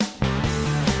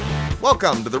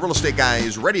Welcome to the Real Estate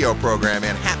Guys radio program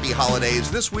and happy holidays.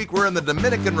 This week we're in the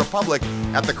Dominican Republic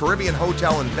at the Caribbean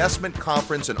Hotel Investment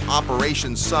Conference and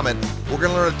Operations Summit. We're going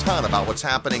to learn a ton about what's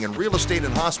happening in real estate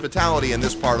and hospitality in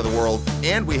this part of the world,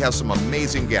 and we have some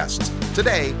amazing guests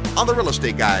today on the Real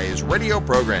Estate Guys radio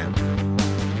program.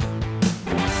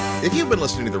 If you've been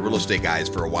listening to the Real Estate Guys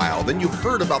for a while, then you've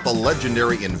heard about the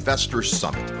legendary Investor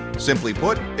Summit. Simply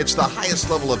put, it's the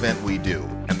highest level event we do,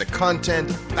 and the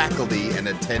content, faculty, and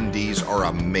attendees are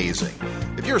amazing.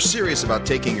 If you're serious about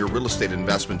taking your real estate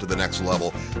investment to the next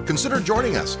level, consider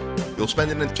joining us. You'll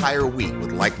spend an entire week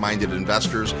with like-minded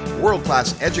investors,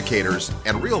 world-class educators,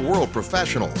 and real-world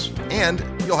professionals, and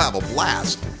you'll have a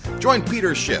blast. Join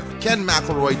Peter Schiff, Ken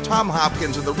McElroy, Tom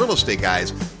Hopkins, and the Real Estate Guys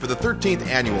for the 13th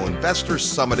Annual Investor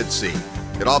Summit at Sea.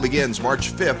 It all begins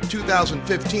March 5th,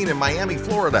 2015 in Miami,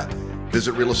 Florida.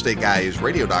 Visit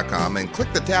realestateguysradio.com and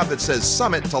click the tab that says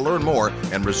Summit to learn more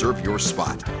and reserve your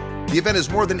spot. The event is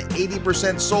more than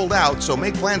 80% sold out, so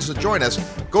make plans to join us.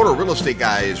 Go to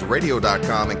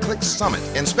realestateguysradio.com and click Summit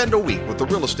and spend a week with the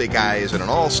Real Estate Guys and an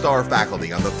all-star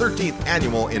faculty on the 13th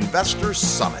Annual Investor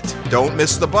Summit. Don't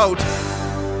miss the boat.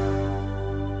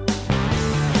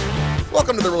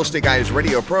 Welcome to the Real Estate Guys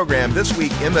radio program. This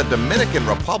week in the Dominican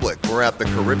Republic, we're at the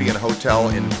Caribbean Hotel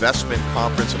Investment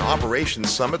Conference and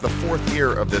Operations Summit, the fourth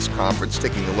year of this conference,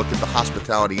 taking a look at the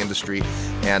hospitality industry,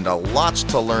 and lots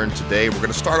to learn today. We're going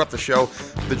to start off the show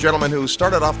with the gentleman who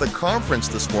started off the conference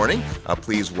this morning.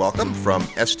 Please welcome from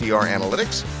STR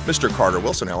Analytics, Mr. Carter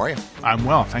Wilson. How are you? I'm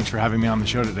well. Thanks for having me on the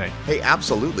show today. Hey,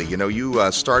 absolutely. You know, you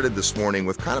started this morning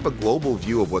with kind of a global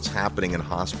view of what's happening in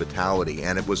hospitality,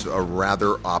 and it was a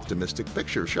rather optimistic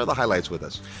picture. Share the highlights with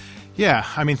us. Yeah,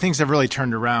 I mean, things have really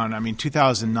turned around. I mean,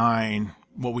 2009,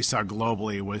 what we saw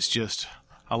globally was just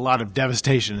a lot of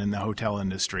devastation in the hotel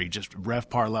industry. Just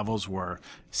RevPAR levels were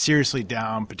seriously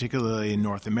down, particularly in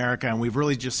North America, and we've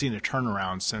really just seen a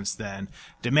turnaround since then.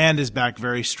 Demand is back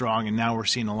very strong, and now we're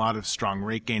seeing a lot of strong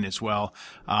rate gain as well.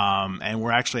 And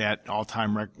we're actually at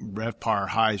all-time RevPAR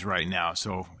highs right now.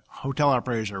 So hotel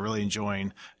operators are really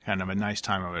enjoying kind of a nice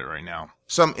time of it right now.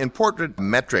 Some important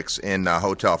metrics in a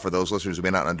hotel for those listeners who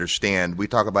may not understand. We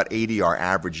talk about ADR,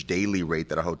 average daily rate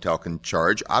that a hotel can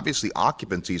charge. Obviously,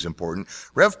 occupancy is important.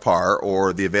 RevPAR,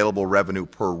 or the available revenue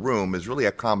per room, is really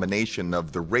a combination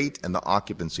of the rate and the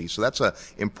occupancy. So that's an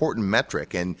important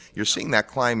metric, and you're seeing that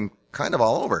climb kind of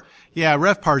all over. Yeah,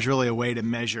 RevPAR is really a way to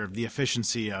measure the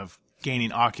efficiency of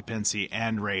gaining occupancy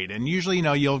and rate. And usually,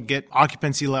 you'll get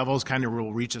occupancy levels kind of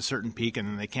will reach a certain peak and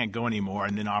then they can't go anymore.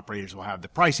 And then operators will have the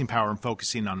pricing power and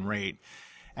focusing on rate.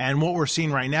 And what we're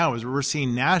seeing right now is we're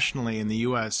seeing nationally in the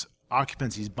U.S.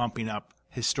 occupancies bumping up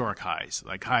historic highs,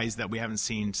 like highs that we haven't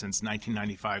seen since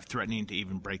 1995, threatening to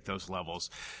even break those levels.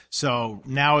 So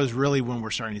now is really when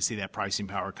we're starting to see that pricing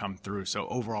power come through. So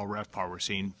overall RevPAR, we're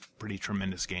seeing pretty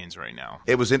tremendous gains right now.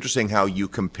 It was interesting how you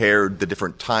compared the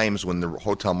different times when the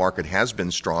hotel market has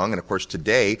been strong. And of course,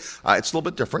 today, it's a little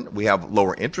bit different. We have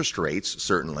lower interest rates,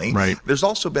 certainly. Right. There's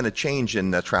also been a change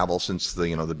in travel since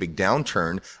the big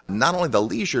downturn, not only the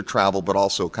leisure travel, but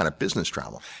also kind of business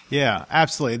travel. Yeah,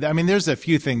 absolutely. I mean, there's a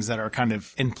few things that are kind of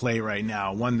in play right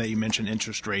now. One that you mentioned,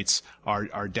 interest rates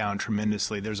are down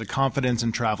tremendously. There's a confidence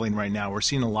in traveling right now. We're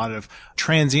seeing a lot of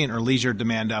transient or leisure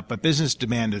demand up, but business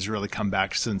demand has really come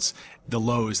back since the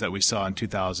lows that we saw in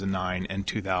 2009 and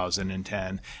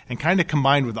 2010. And kind of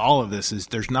combined with all of this is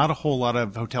there's not a whole lot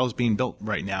of hotels being built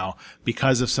right now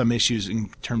because of some issues in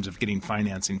terms of getting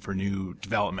financing for new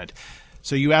development.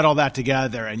 So you add all that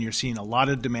together and you're seeing a lot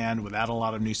of demand without a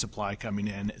lot of new supply coming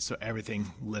in, so everything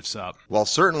lifts up. Well,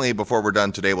 certainly before we're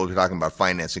done today, we'll be talking about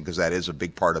financing because that is a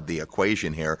big part of the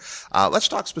equation here. Let's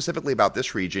talk specifically about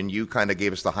this region. You kind of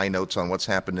gave us the high notes on what's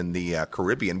happened in the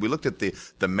Caribbean. We looked at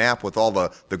the map with all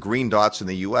the green dots in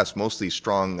the U.S., mostly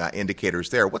strong indicators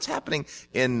there. What's happening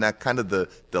in kind of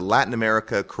the Latin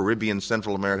America, Caribbean,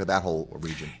 Central America, that whole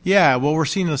region? Yeah, well, we're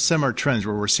seeing similar trends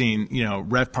where we're seeing,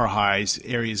 RevPAR highs,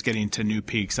 areas getting to new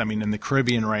peaks. I mean, in the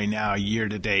Caribbean right now, year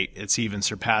to date, it's even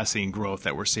surpassing growth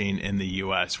that we're seeing in the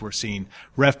U.S. We're seeing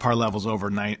RevPAR levels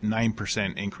over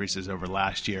 9% increases over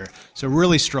last year. So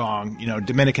really strong.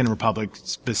 Dominican Republic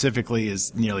specifically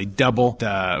is nearly double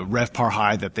the RevPAR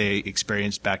high that they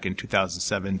experienced back in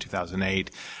 2007,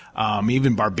 2008.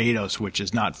 Even Barbados, which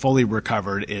is not fully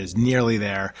recovered, is nearly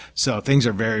there. So things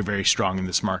are very, very strong in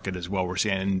this market as well. We're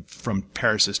seeing, from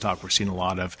Paris's talk, we're seeing a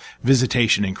lot of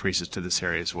visitation increases to this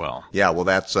area as well. Yeah, Yeah, well,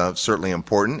 that's certainly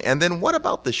important. And then what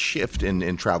about the shift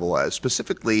in travel,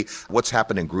 specifically what's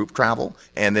happened in group travel,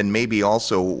 and then maybe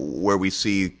also where we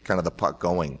see kind of the puck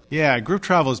going? Yeah, group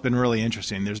travel has been really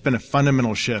interesting. There's been a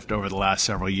fundamental shift over the last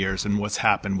several years in what's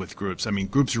happened with groups. I mean,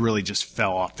 groups really just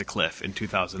fell off the cliff in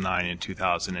 2009 and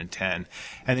 2010.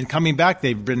 And then coming back,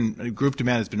 group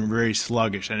demand has been very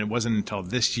sluggish, and it wasn't until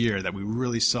this year that we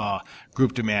really saw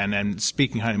group demand, and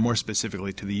speaking kind of more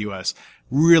specifically to the U.S.,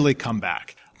 really come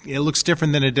back. It looks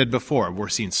different than it did before. We're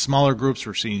seeing smaller groups.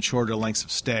 We're seeing shorter lengths of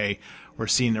stay. We're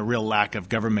seeing a real lack of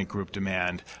government group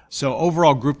demand. So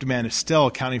overall, group demand is still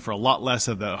accounting for a lot less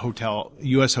of the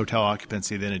U.S. hotel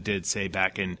occupancy than it did, say,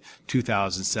 back in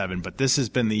 2007. But this has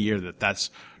been the year that's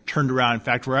turned around. In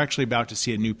fact, we're actually about to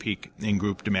see a new peak in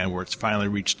group demand where it's finally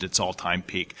reached its all-time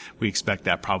peak. We expect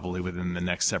that probably within the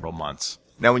next several months.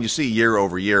 Now, when you see year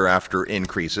over year after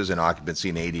increases in occupancy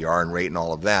and ADR and rate and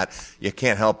all of that, you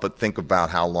can't help but think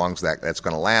about how long that's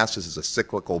going to last. This is a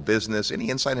cyclical business. Any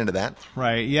insight into that?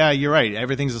 Right. Yeah, you're right.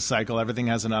 Everything's a cycle. Everything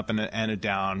has an up and a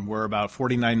down. We're about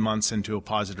 49 months into a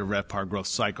positive RevPAR growth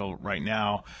cycle right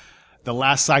now. The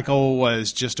last cycle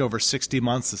was just over 60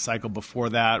 months. The cycle before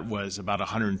that was about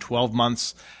 112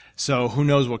 months. So who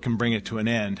knows what can bring it to an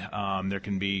end? There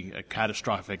can be a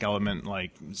catastrophic element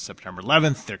like September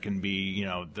 11th. There can be,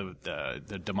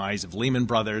 the demise of Lehman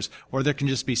Brothers, or there can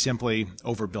just be simply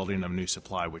overbuilding of new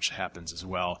supply, which happens as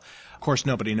well. Of course,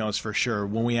 nobody knows for sure.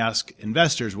 When we ask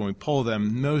investors, when we poll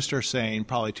them, most are saying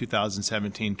probably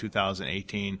 2017,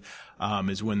 2018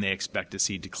 is when they expect to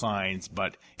see declines.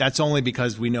 But that's only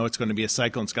because we know it's going to be a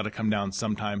cycle and it's got to come down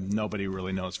sometime. Nobody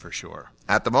really knows for sure.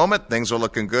 At the moment, things are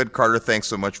looking good. Carter, thanks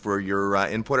so much for your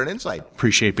input and insight.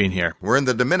 Appreciate being here. We're in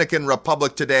the Dominican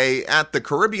Republic today at the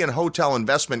Caribbean Hotel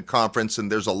Investment Conference,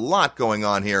 and there's a lot going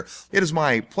on here. It is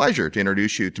my pleasure to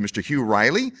introduce you to Mr. Hugh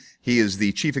Riley. He is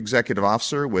the Chief Executive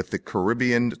Officer with the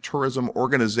Caribbean Tourism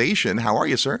Organization. How are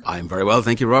you, sir? I'm very well.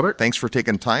 Thank you, Robert. Thanks for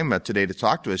taking time today to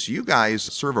talk to us. You guys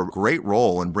serve a great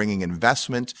role in bringing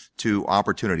investment to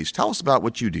opportunities. Tell us about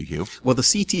what you do, Hugh. Well, the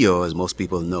CTO, as most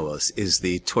people know us, is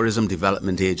the Tourism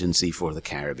Development Agency for the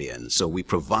Caribbean. So we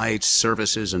provide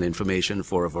services and information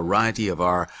for a variety of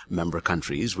our member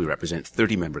countries. We represent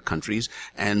 30 member countries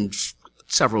and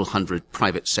several hundred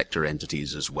private sector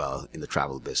entities as well in the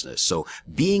travel business. So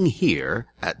being here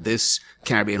at this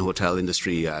Caribbean Hotel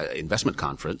Industry Investment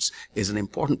Conference is an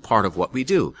important part of what we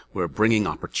do. We're bringing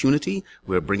opportunity,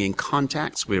 we're bringing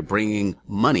contacts, we're bringing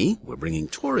money, we're bringing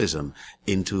tourism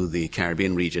into the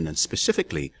Caribbean region and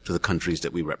specifically to the countries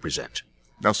that we represent.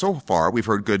 Now, so far, we've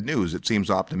heard good news. It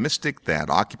seems optimistic that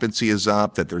occupancy is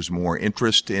up, that there's more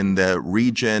interest in the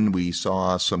region. We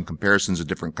saw some comparisons of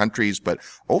different countries, but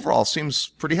overall seems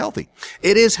pretty healthy.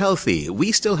 It is healthy.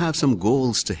 We still have some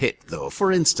goals to hit, though.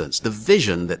 For instance, the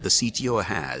vision that the CTO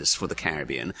has for the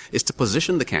Caribbean is to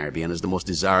position the Caribbean as the most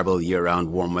desirable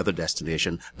year-round warm weather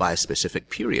destination by a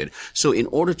specific period. So in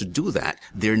order to do that,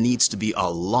 there needs to be a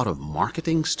lot of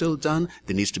marketing still done.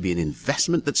 There needs to be an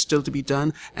investment that's still to be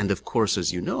done. And of course,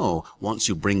 as you know, once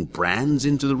you bring brands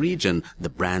into the region, the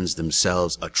brands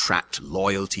themselves attract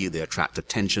loyalty, they attract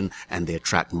attention, and they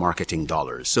attract marketing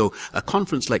dollars. So a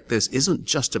conference like this isn't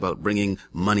just about bringing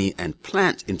money and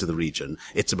plant into the region.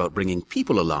 It's about bringing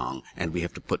people along, and we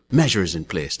have to put measures in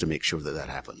place to make sure that that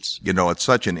happens. You know, it's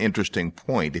such an interesting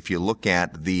point. If you look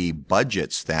at the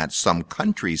budgets that some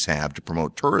countries have to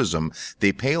promote tourism,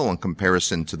 they pale in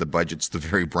comparison to the budgets the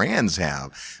very brands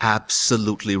have.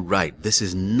 Absolutely right. This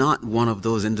is not one of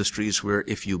those industries where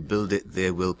if you build it, they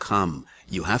will come.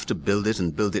 You have to build it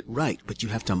and build it right, but you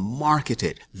have to market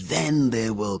it. Then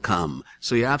they will come.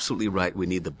 So you're absolutely right. We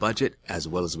need the budget as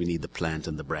well as we need the plant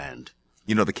and the brand.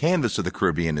 You know, the canvas of the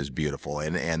Caribbean is beautiful,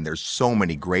 and there's so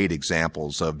many great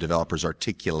examples of developers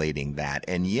articulating that.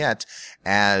 And yet,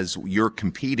 as you're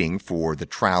competing for the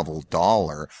travel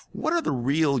dollar, what are the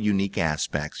real unique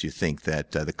aspects you think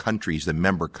that the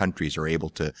member countries are able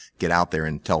to get out there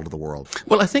and tell to the world?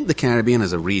 Well, I think the Caribbean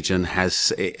as a region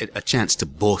has a chance to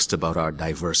boast about our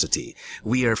diversity.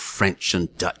 We are French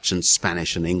and Dutch and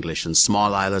Spanish and English and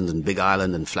small island and big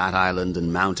island and flat island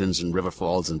and mountains and river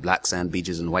falls and black sand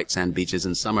beaches and white sand beaches,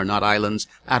 and some are not islands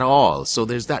at all. So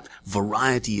there's that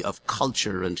variety of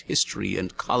culture and history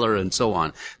and color and so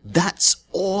on. That's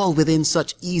all within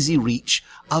such easy reach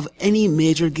of any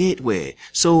major gateway.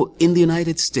 So in the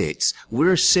United States,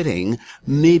 we're sitting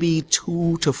maybe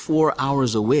 2 to 4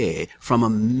 hours away from a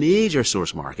major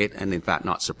source market. And in fact,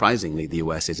 not surprisingly, the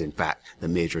U.S. is in fact the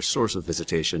major source of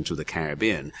visitation to the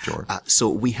Caribbean. Sure. So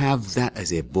we have that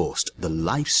as a boast. The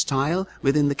lifestyle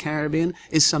within the Caribbean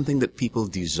is something that people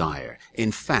desire.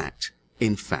 In fact,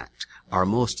 our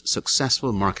most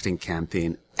successful marketing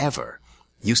campaign ever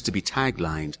used to be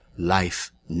taglined,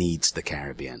 "Life needs the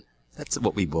Caribbean." That's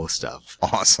what we boast of.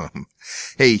 Awesome.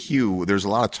 Hey, Hugh, there's a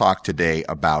lot of talk today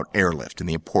about airlift and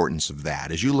the importance of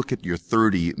that. As you look at your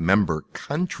 30 member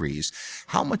countries,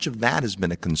 how much of that has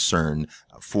been a concern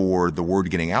for the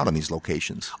word getting out on these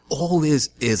locations? Always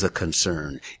is a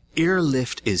concern.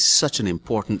 Airlift is such an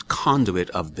important conduit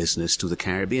of business to the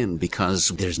Caribbean because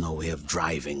there's no way of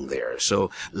driving there. So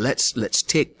let's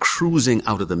take cruising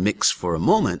out of the mix for a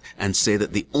moment and say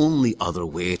that the only other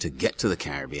way to get to the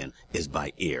Caribbean is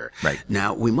by air. Right.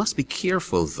 Now, we must be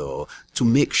careful, though, to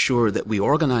make sure that we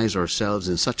organize ourselves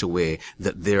in such a way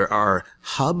that there are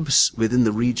hubs within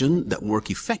the region that work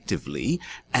effectively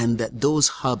and that those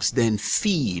hubs then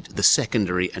feed the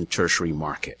secondary and tertiary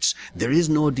markets. There is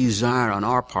no desire on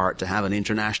our part to have an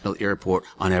international airport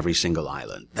on every single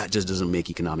island. That just doesn't make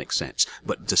economic sense.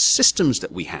 But the systems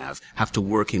that we have to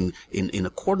work in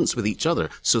accordance with each other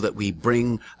so that we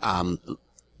bring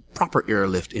proper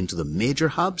airlift into the major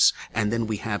hubs, and then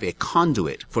we have a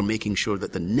conduit for making sure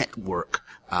that the network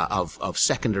of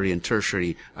secondary and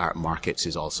tertiary markets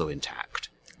is also intact.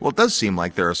 Well, it does seem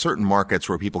like there are certain markets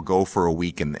where people go for a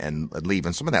week and leave,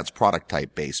 and some of that's product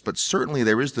type based, but certainly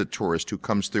there is the tourist who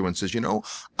comes through and says,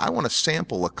 I want to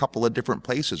sample a couple of different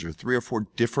places or 3 or 4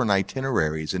 different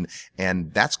itineraries,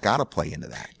 and that's got to play into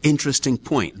that. Interesting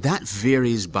point. That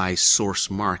varies by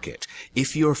source market.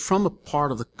 If you're from a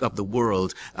part of the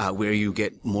world where you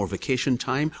get more vacation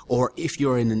time, or if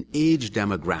you're in an age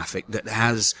demographic that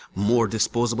has more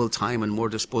disposable time and more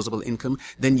disposable income,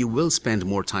 then you will spend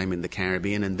more time in the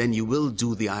Caribbean, and then you will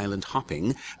do the island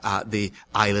hopping, the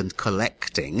island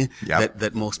collecting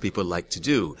that most people like to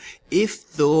do.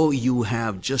 If, though, you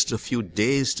have just a few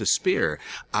days to spare,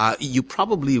 you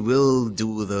probably will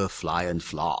do the fly and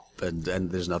flop. And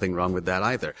there's nothing wrong with that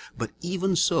either. But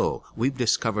even so, we've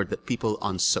discovered that people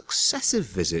on successive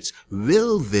visits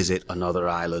will visit another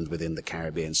island within the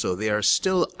Caribbean. So they are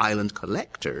still island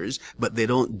collectors, but they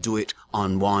don't do it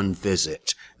on one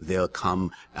visit. They'll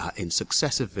come in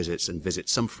successive visits and visit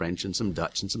some French and some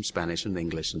Dutch and some Spanish and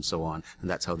English and so on.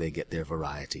 And that's how they get their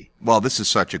variety. Well, this is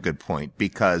such a good point,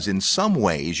 because in some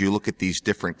ways you look at these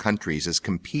different countries as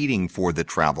competing for the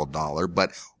travel dollar,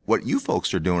 but what you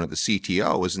folks are doing at the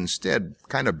CTO is instead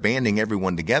kind of banding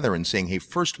everyone together and saying, hey,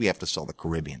 first we have to sell the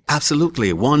Caribbean.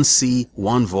 Absolutely. One sea,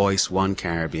 one voice, one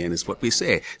Caribbean is what we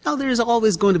say. Now, there is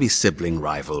always going to be sibling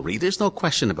rivalry. There's no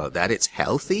question about that. It's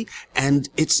healthy, and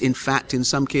it's, in fact, in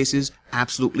some cases,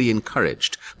 absolutely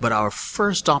encouraged. But our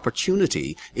first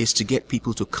opportunity is to get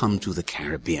people to come to the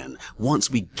Caribbean. Once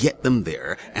we get them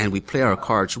there and we play our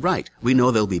cards right, we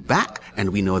know they'll be back,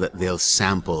 and we know that they'll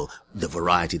sample the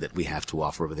variety that we have to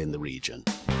offer within the region.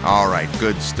 All right,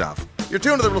 good stuff. You're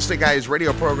tuned to the Real Estate Guys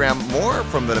radio program. More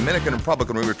from the Dominican Republic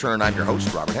when we return. I'm your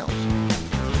host, Robert Helms.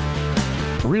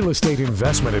 Real estate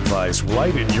investment advice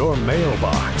right in your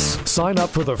mailbox. Sign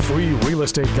up for the free Real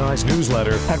Estate Guys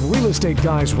newsletter at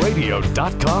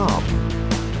realestateguysradio.com.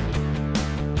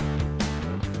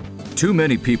 Too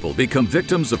many people become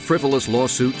victims of frivolous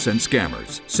lawsuits and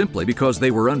scammers simply because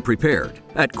they were unprepared.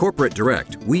 At Corporate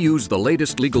Direct, we use the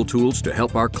latest legal tools to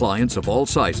help our clients of all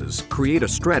sizes create a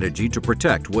strategy to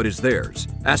protect what is theirs.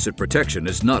 Asset protection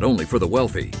is not only for the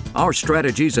wealthy. Our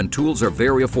strategies and tools are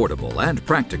very affordable and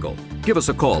practical. Give us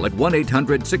a call at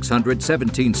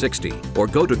 1-800-600-1760 or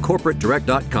go to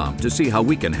corporatedirect.com to see how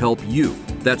we can help you.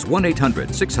 That's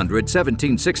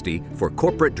 1-800-600-1760 for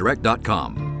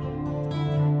corporatedirect.com.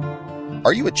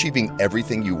 Are you achieving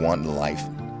everything you want in life?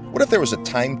 What if there was a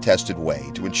time-tested way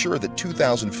to ensure that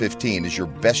 2015 is your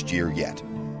best year yet?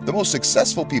 The most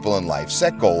successful people in life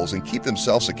set goals and keep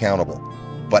themselves accountable.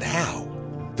 But how?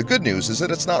 The good news is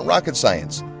that it's not rocket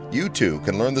science. You too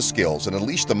can learn the skills and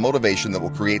unleash the motivation that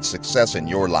will create success in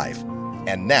your life.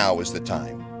 And now is the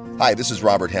time. Hi, this is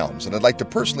Robert Helms, and I'd like to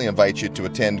personally invite you to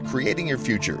attend Creating Your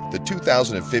Future, the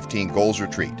 2015 Goals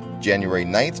Retreat, January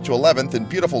 9th to 11th in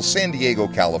beautiful San Diego,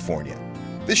 California.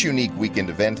 This unique weekend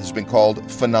event has been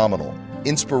called phenomenal,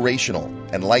 inspirational,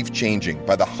 and life-changing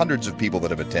by the hundreds of people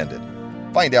that have attended.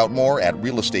 Find out more at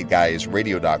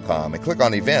realestateguysradio.com and click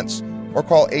on events or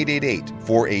call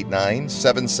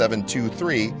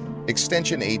 888-489-7723,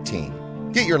 extension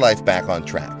 18. Get your life back on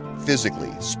track,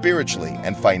 physically, spiritually,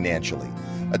 and financially.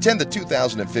 Attend the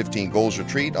 2015 Goals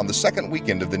Retreat on the second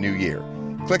weekend of the new year.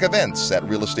 Click events at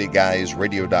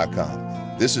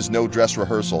realestateguysradio.com. This is no dress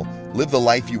rehearsal. Live the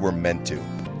life you were meant to.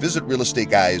 Visit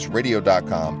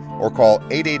realestateguysradio.com or call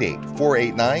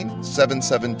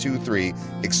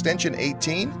 888-489-7723, extension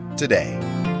 18 today.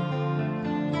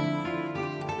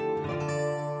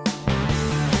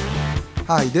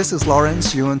 Hi, this is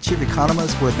Lawrence Yun, Chief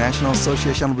Economist with National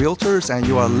Association of Realtors, and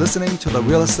you are listening to The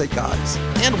Real Estate Guys.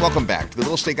 And welcome back to the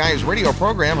Real Estate Guys radio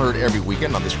program, heard every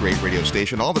weekend on this great radio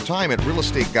station, all the time at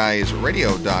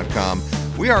realestateguysradio.com.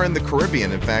 We are in the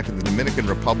Caribbean, in fact, in the Dominican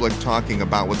Republic, talking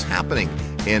about what's happening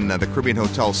in the Caribbean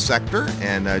hotel sector.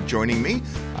 And joining me,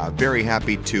 very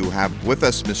happy to have with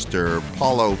us Mr.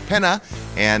 Paulo Pena.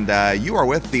 And you are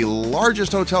with the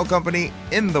largest hotel company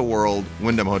in the world,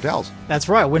 Wyndham Hotels. That's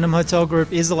right. Wyndham Hotel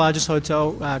Group is the largest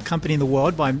hotel company in the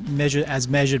world as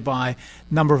measured by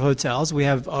number of hotels. We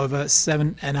have over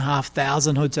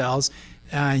 7,500 hotels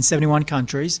in 71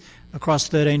 countries across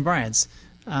 13 brands.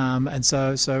 And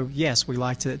so yes, we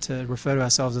like to refer to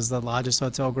ourselves as the largest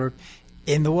hotel group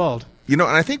in the world. You know,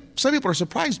 and I think some people are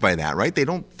surprised by that, right? They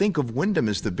don't think of Wyndham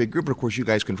as the big group, but of course you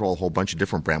guys control a whole bunch of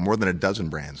different brands, more than a dozen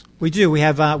brands. We do. We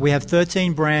have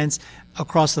 13 brands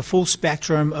across the full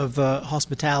spectrum of the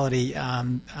hospitality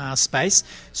space.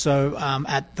 So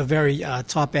at the very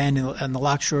top end in the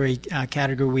luxury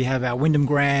category, we have our Wyndham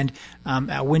Grand,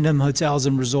 our Wyndham Hotels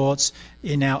and Resorts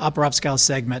in our upper upscale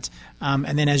segment.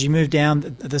 And then as you move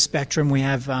down the spectrum, we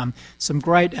have some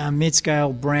great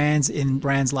mid-scale brands in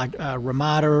brands like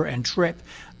Ramada and Trip.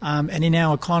 And in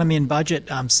our economy and budget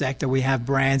sector, we have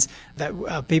brands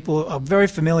that people are very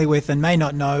familiar with and may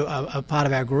not know are part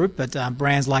of our group, but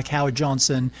brands like Howard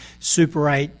Johnson, Super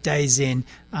 8, Days Inn,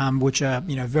 which are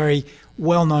very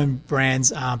well-known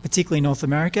brands, particularly in North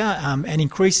America and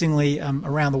increasingly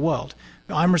around the world.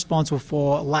 I'm responsible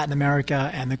for Latin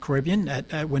America and the Caribbean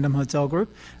at Wyndham Hotel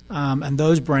Group, and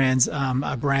those brands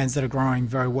are brands that are growing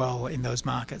very well in those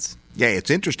markets. Yeah, it's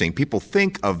interesting. People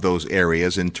think of those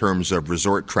areas in terms of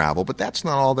resort travel, but that's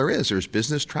not all there is. There's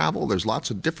business travel. There's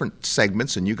lots of different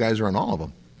segments, and you guys are in all of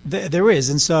them. There is,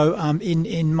 and so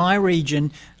in my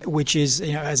region, which is,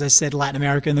 as I said, Latin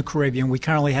America and the Caribbean, we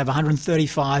currently have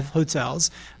 135 hotels.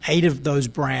 8 of those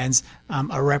brands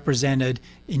are represented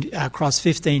across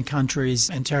 15 countries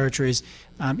and territories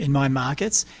in my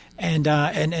markets. And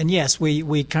yes,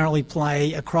 we currently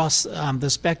play across the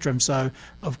spectrum. So,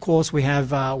 of course, we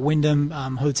have Wyndham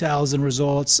Hotels and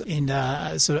Resorts in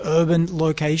sort of urban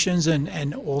locations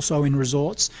and also in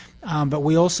resorts. But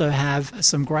we also have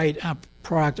some great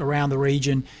product around the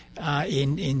region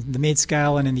in the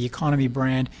mid-scale and in the economy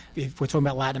brand. If we're talking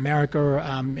about Latin America,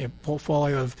 a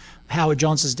portfolio of Howard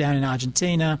Johnson's down in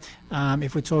Argentina.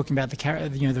 If we're talking about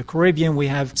the Caribbean, we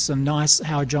have some nice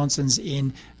Howard Johnsons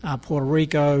in Puerto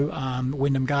Rico,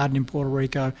 Wyndham Garden in Puerto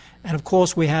Rico, and of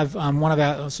course we have one of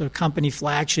our sort of company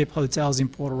flagship hotels in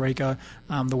Puerto Rico,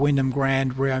 the Wyndham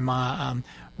Grand Rio Mar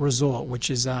Resort,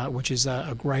 which is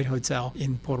a great hotel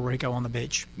in Puerto Rico on the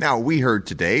beach. Now, we heard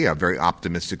today very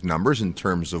optimistic numbers in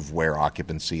terms of where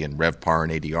occupancy and RevPAR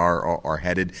and ADR are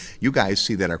headed. You guys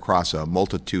see that across a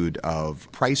multitude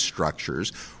of price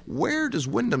structures. Where does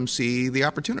Wyndham see the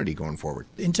opportunity going forward?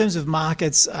 In terms of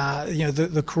markets,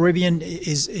 the Caribbean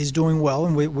is doing well,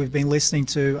 and we've been listening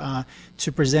to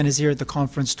presenters here at the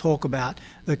conference talk about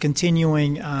the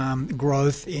continuing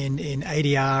growth in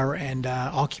ADR and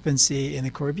occupancy in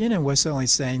the Caribbean, and we're certainly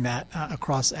seeing that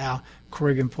across our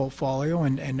Caribbean portfolio,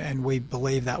 and we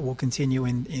believe that will continue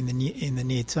in the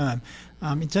near term.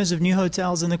 In terms of new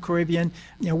hotels in the Caribbean,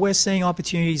 we're seeing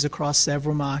opportunities across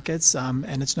several markets,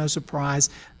 and it's no surprise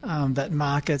that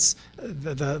markets,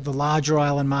 the larger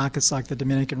island markets like the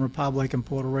Dominican Republic and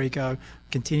Puerto Rico,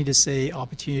 continue to see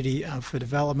opportunity for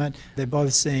development. They're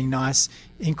both seeing nice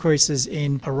increases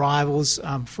in arrivals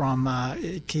from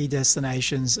key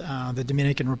destinations. The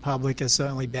Dominican Republic has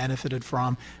certainly benefited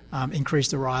from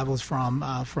increased arrivals from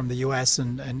the U.S.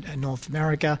 and North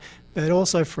America, but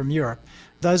also from Europe.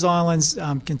 Those islands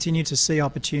continue to see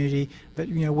opportunity, but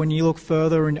when you look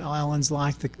further in islands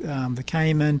like the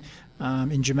Cayman,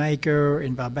 in Jamaica,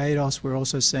 in Barbados, we're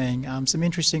also seeing some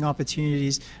interesting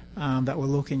opportunities that we're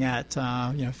looking at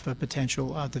for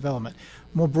potential development.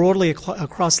 More broadly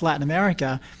across Latin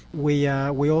America, we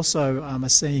also are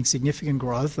seeing significant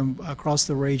growth, and across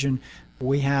the region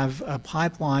we have a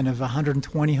pipeline of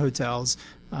 120 hotels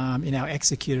in our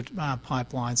executed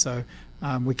pipeline. So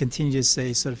we continue to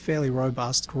see sort of fairly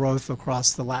robust growth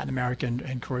across the Latin American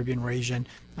and Caribbean region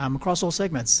across all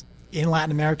segments. In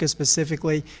Latin America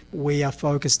specifically, we are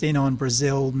focused in on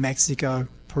Brazil, Mexico,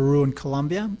 Peru and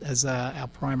Colombia as our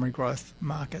primary growth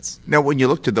markets. Now, when you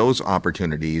look to those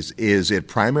opportunities, is it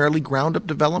primarily ground-up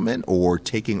development or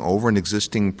taking over an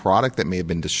existing product that may have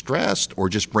been distressed, or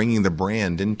just bringing the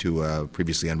brand into a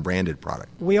previously unbranded product?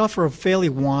 We offer a fairly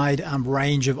wide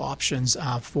range of options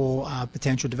for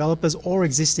potential developers or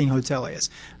existing hoteliers.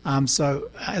 So,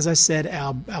 as I said,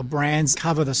 our brands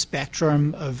cover the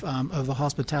spectrum of the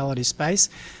hospitality space.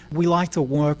 We like to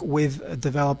work with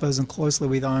developers and closely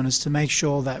with owners to make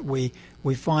sure that we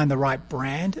find the right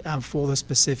brand for the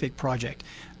specific project.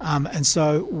 And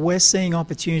so we're seeing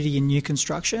opportunity in new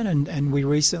construction, and we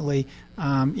recently,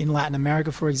 in Latin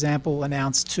America, for example,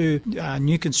 announced 2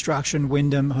 new construction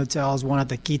Wyndham hotels, one at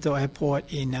the Quito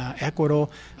airport in Ecuador,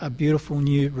 a beautiful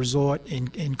new resort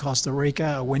in Costa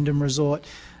Rica, a Wyndham resort.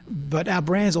 But our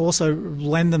brands also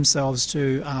lend themselves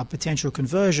to potential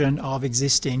conversion of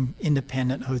existing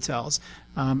independent hotels.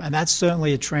 And that's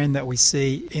certainly a trend that we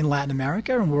see in Latin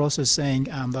America, and we're also seeing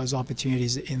those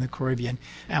opportunities in the Caribbean.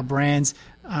 Our brands,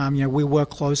 we work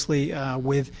closely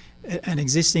with an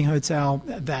existing hotel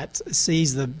that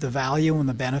sees the value and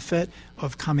the benefit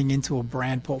of coming into a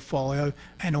brand portfolio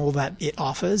and all that it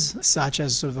offers, such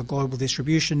as sort of a global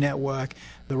distribution network,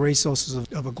 the resources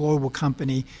of a global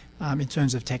company in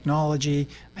terms of technology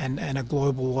and a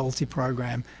global loyalty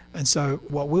program. And so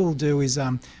what we'll do is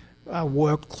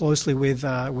work closely with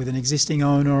an existing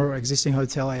owner or existing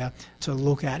hotelier to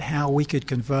look at how we could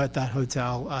convert that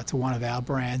hotel to one of our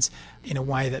brands in a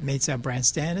way that meets our brand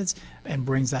standards and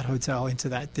brings that hotel into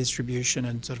that distribution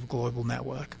and sort of global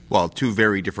network. Well, 2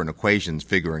 very different equations,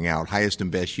 figuring out highest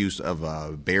and best use of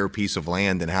a bare piece of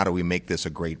land and how do we make this a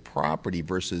great property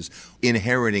versus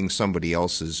inheriting somebody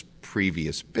else's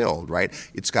previous build, right?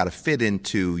 It's got to fit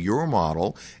into your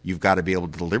model. You've got to be able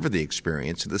to deliver the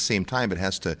experience. At the same time, it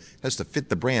has to fit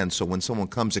the brand, so when someone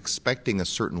comes expecting a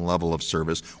certain level of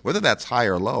service, whether that's high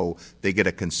or low, they get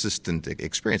a consistent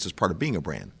experience as part of being a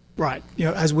brand. Right.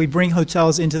 As we bring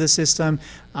hotels into the system,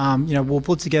 we'll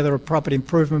put together a property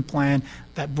improvement plan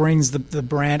that brings the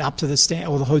brand up to the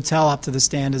or the hotel up to the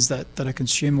standards that a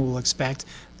consumer will expect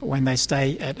when they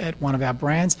stay at one of our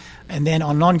brands. And then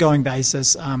on an ongoing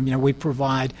basis, we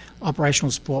provide operational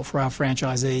support for our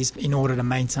franchisees in order to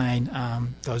maintain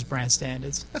those brand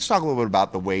standards. Let's talk a little bit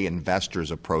about the way investors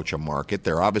approach a market.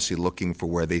 They're obviously looking for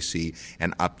where they see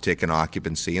an uptick in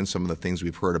occupancy and some of the things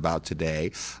we've heard about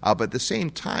today. But at the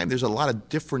same time, there's a lot of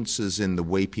differences in the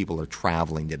way people are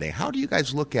traveling today. How do you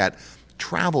guys look at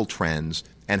travel trends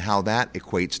and how that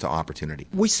equates to opportunity?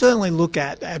 We certainly look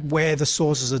at where the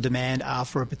sources of demand are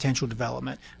for a potential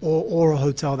development or a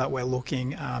hotel that we're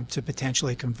looking to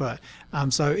potentially convert.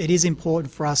 So it is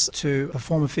important for us to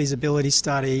perform a feasibility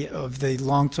study of the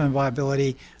long-term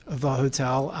viability of the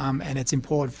hotel, and it's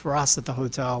important for us that the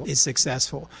hotel is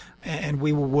successful. And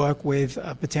we will work with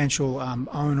a potential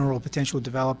owner or potential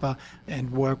developer and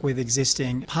work with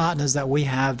existing partners that we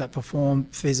have that perform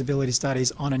feasibility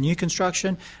studies on a new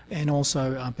construction and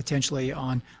also potentially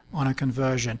on a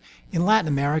conversion. In Latin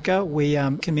America, we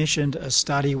commissioned a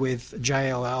study with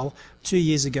JLL 2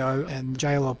 years ago, and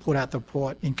JLL put out the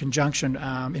report in conjunction,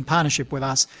 in partnership with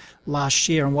us last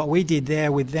year. And what we did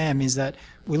there with them is that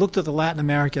we looked at the Latin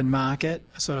American market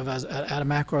sort of at a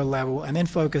macro level and then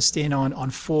focused in on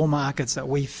 4 markets that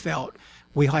we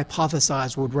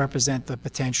hypothesized would represent the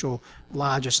potential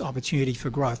largest opportunity for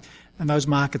growth. And those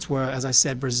markets were, as I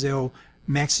said, Brazil,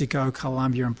 Mexico,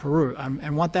 Colombia, and Peru.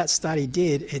 And what that study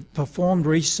did, it performed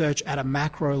research at a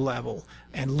macro level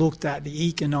and looked at the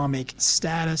economic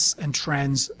status and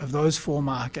trends of those 4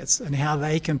 markets and how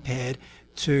they compared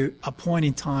to a point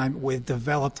in time with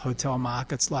developed hotel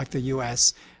markets like the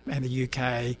US and the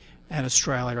UK and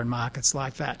Australia and markets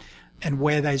like that, and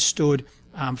where they stood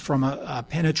from a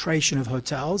penetration of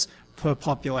hotels per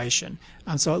population.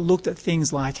 So it looked at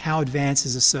things like how advanced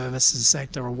is the services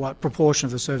sector or what proportion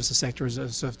of the services sector is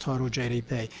of total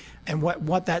GDP. And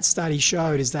what that study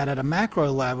showed is that at a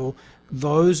macro level,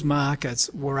 those markets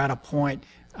were at a point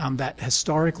that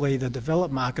historically the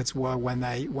developed markets were when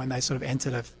they sort of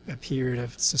entered a period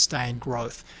of sustained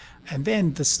growth. And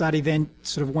then the study then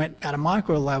sort of went at a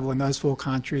micro level in those 4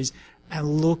 countries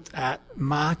and looked at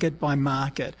market by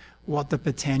market what the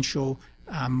potential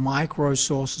micro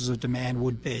sources of demand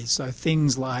would be. So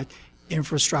things like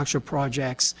infrastructure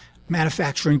projects,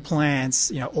 manufacturing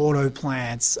plants, auto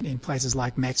plants in places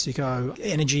like Mexico,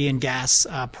 energy and gas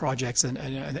projects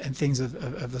and things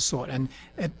of the sort. And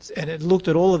it looked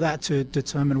at all of that to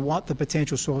determine what the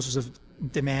potential sources of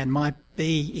demand might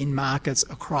be in markets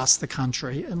across the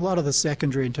country, and a lot of the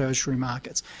secondary and tertiary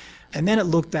markets. And then it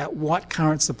looked at what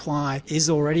current supply is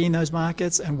already in those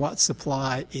markets and what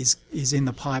supply is in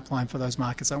the pipeline for those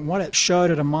markets. And what it showed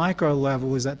at a micro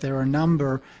level is that there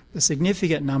are a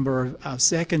significant number of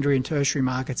secondary and tertiary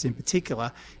markets in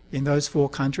particular in those 4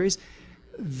 countries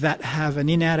that have an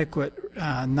inadequate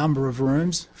number of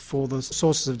rooms for the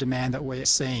sources of demand that we're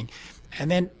seeing. And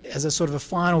then as a sort of a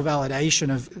final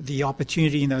validation of the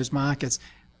opportunity in those markets,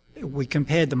 we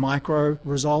compared the micro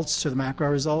results to the macro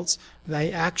results.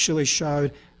 They actually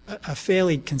showed a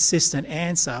fairly consistent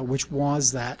answer, which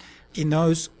was that in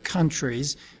those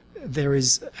countries, there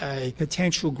is a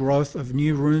potential growth of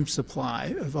new room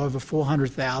supply of over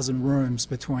 400,000 rooms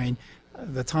between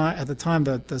at the time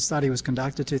that the study was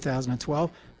conducted,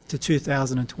 2012 to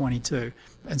 2022.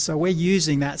 And so we're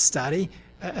using that study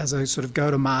as a sort of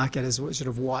go-to-market, as sort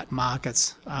of what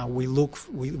markets we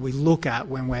look at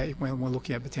when we're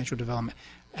looking at potential development.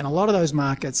 And a lot of those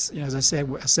markets, as I said,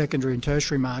 secondary and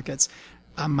tertiary markets,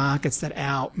 are markets that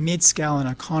our mid-scale and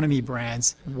economy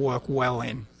brands work well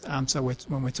in. So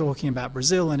when we're talking about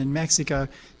Brazil and in Mexico,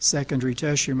 secondary,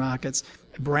 tertiary markets,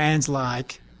 brands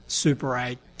like Super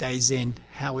 8, Days Inn,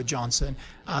 Howard Johnson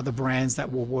are the brands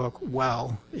that will work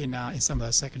well in some of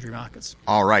those secondary markets.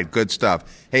 All right, good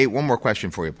stuff. Hey, one more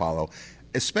question for you, Paulo.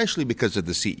 Especially because of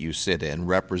the seat you sit in,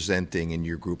 representing in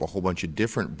your group a whole bunch of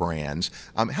different brands,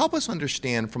 help us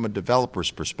understand from a developer's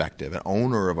perspective, an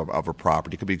owner of a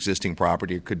property, it could be existing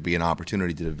property, it could be an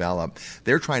opportunity to develop.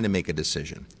 They're trying to make a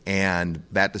decision, and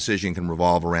that decision can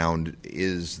revolve around,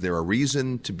 is there a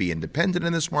reason to be independent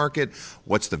in this market?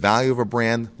 What's the value of a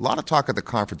brand? A lot of talk at the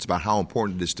conference about how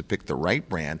important it is to pick the right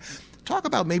brand. Talk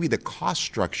about maybe the cost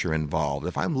structure involved.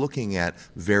 If I'm looking at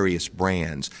various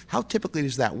brands, how typically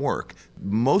does that work?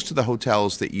 Most of the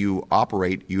hotels that you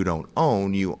operate, you don't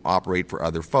own, you operate for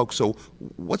other folks. So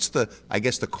what's the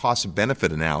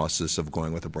cost-benefit analysis of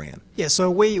going with a brand? Yeah, so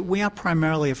we are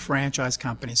primarily a franchise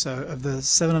company. So of the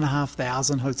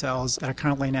 7,500 hotels that are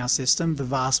currently in our system, the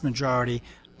vast majority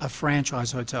are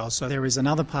franchise hotels. So there is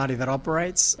another party that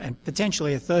operates and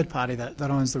potentially a third party that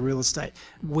owns the real estate.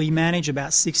 We manage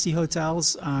about 60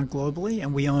 hotels globally,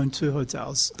 and we own 2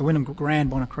 hotels, the Wyndham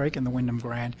Grand Bonnet Creek and the Wyndham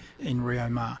Grand in Rio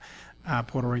Mar,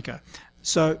 Puerto Rico.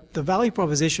 So the value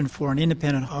proposition for an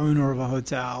independent owner of a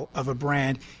hotel, of a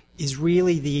brand, is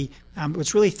really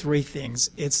it's really 3 things.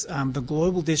 It's the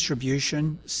global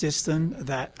distribution system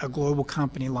that a global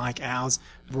company like ours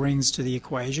brings to the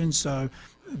equation. So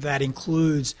that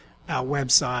includes our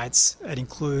websites. It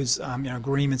includes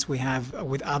agreements we have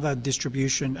with other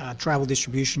travel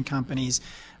distribution companies,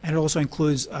 and it also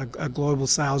includes a global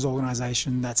sales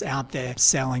organization that's out there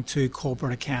selling to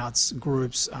corporate accounts,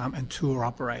 groups, and tour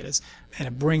operators. And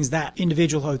it brings that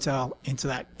individual hotel into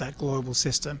that global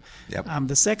system. Yep.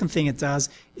 The second thing it does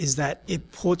is that it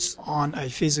puts on a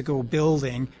physical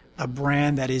building a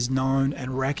brand that is known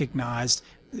and recognized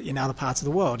in other parts of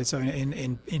the world. It's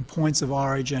in points of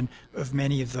origin of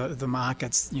many of the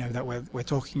markets that we're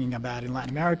talking about in Latin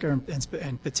America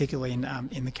and particularly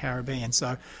in the Caribbean.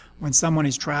 So when someone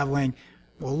is traveling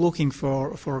or looking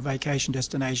for a vacation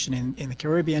destination in the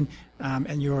Caribbean,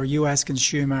 and you're a U.S.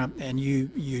 consumer and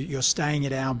you're staying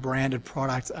at our branded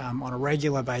product on a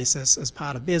regular basis as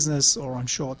part of business or on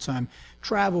short-term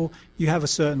travel, you have a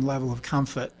certain level of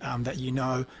comfort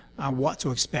that what to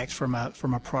expect from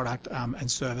a product and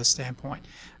service standpoint.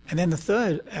 And then the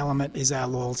third element is our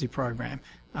loyalty program.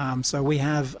 So we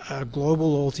have a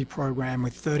global loyalty program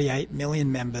with 38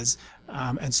 million members.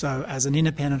 And so as an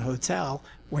independent hotel,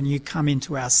 when you come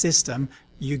into our system,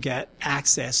 you get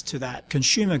access to that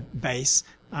consumer base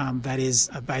that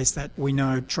is a base that we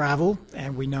know travel,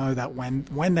 and we know that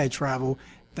when they travel,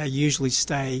 they usually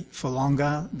stay for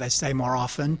longer, they stay more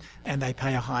often, and they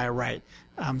pay a higher rate.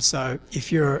 So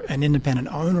if you're an independent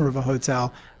owner of a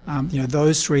hotel,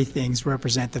 those 3 things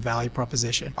represent the value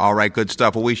proposition. All right, good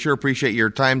stuff. Well, we sure appreciate your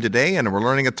time today, and we're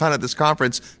learning a ton at this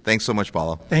conference. Thanks so much,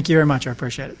 Paulo. Thank you very much. I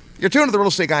appreciate it. You're tuned to the Real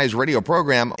Estate Guys radio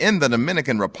program in the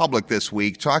Dominican Republic this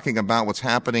week, talking about what's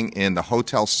happening in the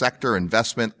hotel sector.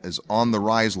 Investment is on the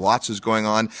rise. Lots is going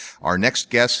on. Our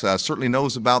next guest certainly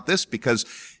knows about this because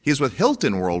he's with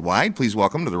Hilton Worldwide. Please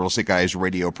welcome to the Real Estate Guys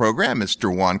radio program,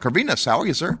 Mr. Juan Carvinas. How are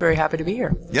you, sir? Very happy to be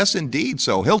here. Yes, indeed.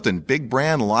 So Hilton, big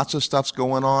brand, lots of stuff's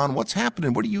going on. What's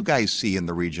happening? What do you guys see in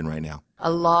the region right now?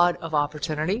 A lot of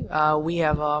opportunity. We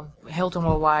have Hilton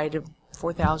Worldwide,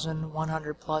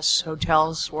 4,100 plus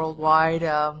hotels worldwide,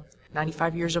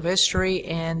 95 years of history,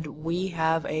 and we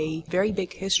have a very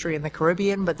big history in the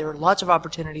Caribbean, but there are lots of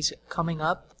opportunities coming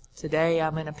up. Today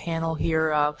I'm in a panel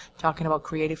here talking about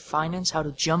creative finance, how to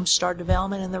jumpstart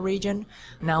development in the region.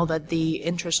 Now that the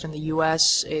interest in the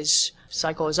U.S.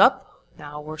 cycle is up,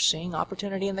 now we're seeing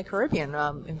opportunity in the Caribbean.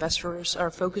 Investors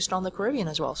are focused on the Caribbean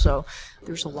as well, so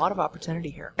there's a lot of opportunity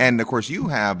here. And of course, you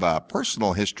have a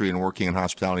personal history in working in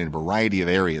hospitality in a variety of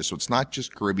areas, so it's not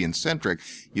just Caribbean-centric.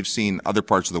 You've seen other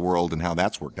parts of the world and how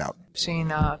that's worked out.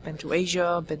 Been to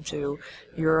Asia, been to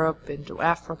Europe, been to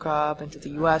Africa, been to the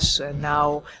U.S., and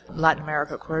now Latin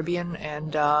America, Caribbean,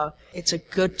 and it's a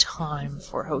good time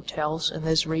for hotels in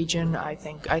this region. I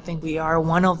think we are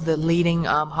one of the leading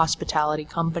hospitality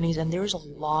companies, and there's a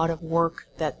lot of work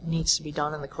that needs to be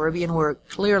done in the Caribbean. We're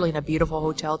clearly in a beautiful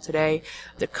hotel today.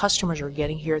 The customers are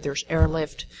getting here. There's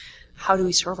airlift. How do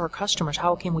we serve our customers?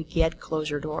 How can we get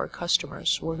closer to our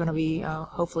customers? We're going to be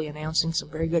hopefully announcing some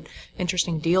very good,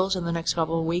 interesting deals in the next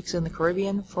couple of weeks in the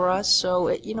Caribbean for us. So,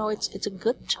 it's a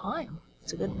good time.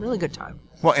 It's a really good time.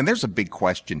 Well, and there's a big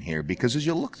question here, because as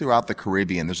you look throughout the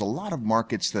Caribbean, there's a lot of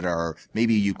markets that are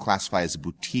maybe you classify as a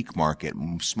boutique market,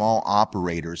 small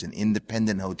operators and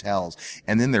independent hotels.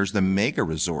 And then there's the mega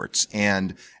resorts.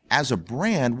 And as a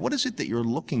brand, what is it that you're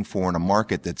looking for in a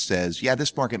market that says, yeah,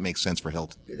 this market makes sense for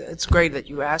Hilton? It's great that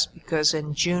you asked, because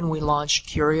in June we launched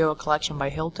Curio, a collection by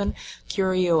Hilton.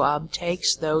 Curio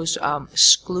takes those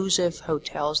exclusive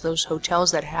hotels, those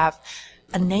hotels that have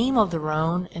a name of their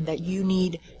own and that you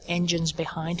need engines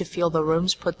behind to fill the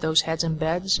rooms, put those heads in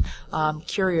beds.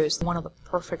 Curio is one of the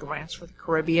perfect brands for the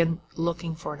Caribbean,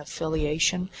 looking for an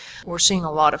affiliation. We're seeing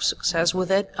a lot of success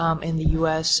with it in the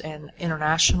U.S. and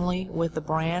internationally with the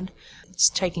brand. It's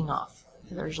taking off.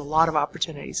 There's a lot of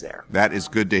opportunities there. That is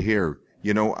good to hear.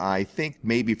 You know, I think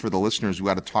maybe for the listeners, we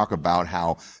got to talk about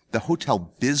how the hotel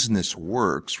business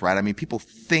works, right? I mean, people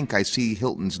think I see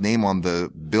Hilton's name on the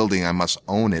building, I must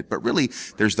own it. But really,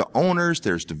 there's the owners,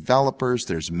 there's developers,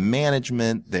 there's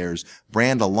management, there's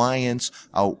brand alliance.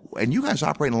 And you guys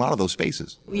operate in a lot of those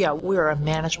spaces. Yeah, we're a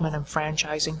management and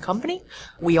franchising company.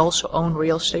 We also own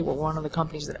real estate. We're one of the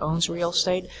companies that owns real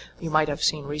estate. You might have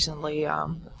seen recently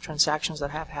transactions that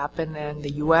have happened in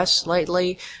the U.S.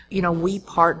 lately. You know, we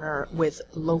partner with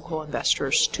local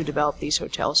investors to develop these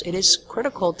hotels. It is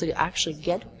critical to actually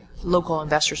get local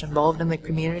investors involved in the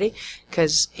community,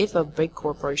 because if a big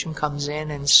corporation comes in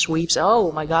and sweeps,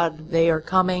 oh my God, they are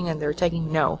coming and they're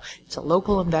taking, no, it's a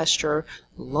local investor,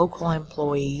 local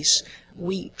employees.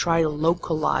 We try to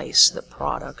localize the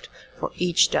product for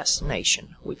each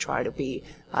destination. We try to be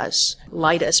as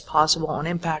light as possible on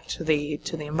impact to the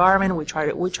environment. We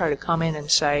try to come in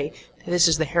and say, this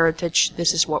is the heritage,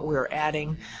 this is what we're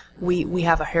adding. We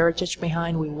have a heritage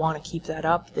behind, we want to keep that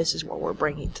up, this is what we're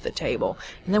bringing to the table.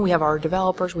 And then we have our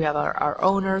developers, we have our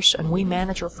owners, and we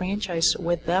manage our franchise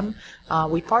with them.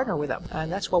 We partner with them,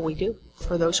 and that's what we do.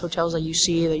 For those hotels that you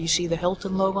see the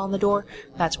Hilton logo on the door,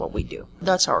 that's what we do.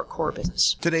 That's our core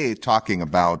business. Today, talking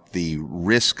about the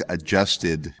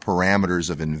risk-adjusted parameters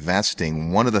of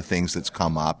investing, one of the things that's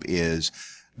come up is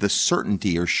the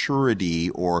certainty or surety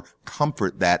or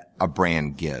comfort that a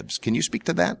brand gives. Can you speak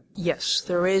to that? Yes,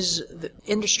 there is. The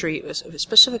industry,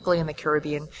 specifically in the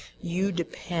Caribbean, you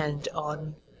depend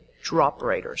on tour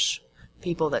operators,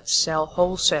 people that sell,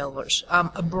 wholesalers.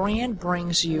 A brand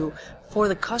brings you, for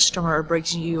the customer, it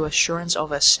brings you assurance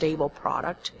of a stable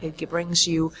product. It brings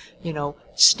you,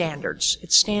 standards. It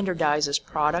standardizes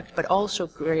product, but also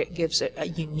gives it a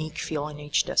unique feel in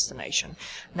each destination.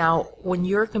 Now, when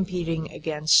you're competing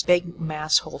against big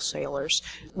mass wholesalers,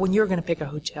 when you're going to pick a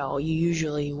hotel, you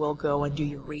usually will go and do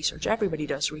your research. Everybody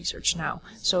does research now.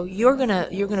 So you're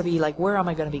gonna be like, where am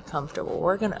I going to be comfortable?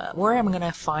 Where am I going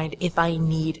to find if I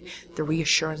need the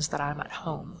reassurance that I'm at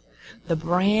home? The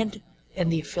brand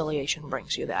and the affiliation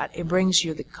brings you that. It brings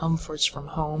you the comforts from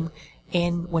home.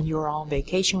 And when you're on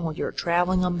vacation, when you're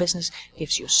traveling on business,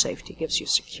 gives you safety, gives you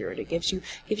security, gives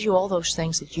you all those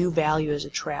things that you value as a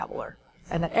traveler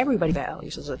and that everybody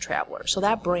values as a traveler. So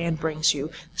that brand brings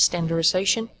you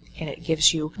standardization, and it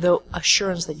gives you the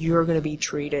assurance that you're going to be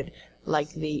treated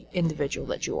like the individual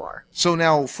that you are. So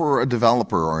now for a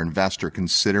developer or investor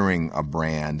considering a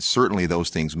brand, certainly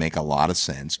those things make a lot of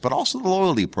sense, but also the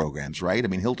loyalty programs, right? I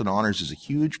mean, Hilton Honors is a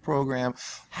huge program.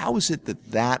 How is it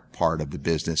that part of the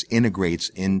business integrates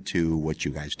into what you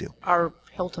guys do? Our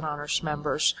Hilton Honors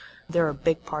members, they're a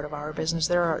big part of our business.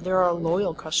 They're our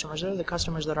loyal customers. They're the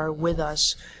customers that are with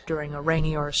us during a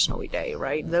rainy or a snowy day,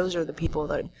 right? Those are the people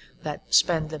that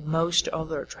spend the most of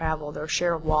their travel, their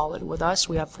share of wallet with us.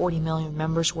 We have 40 million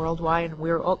members worldwide, and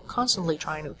we're constantly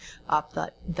trying to up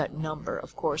that number,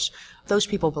 of course. Those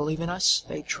people believe in us.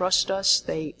 They trust us.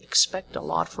 They expect a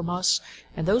lot from us.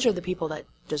 And those are the people that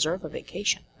deserve a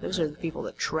vacation. Those are the people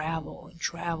that travel and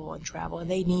travel and travel, and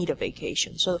they need a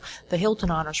vacation. So the Hilton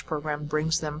Honors Program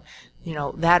brings them,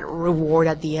 that reward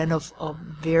at the end of a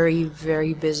very,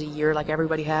 very busy year like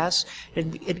everybody has.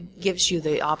 It gives you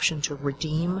the option to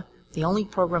redeem. The only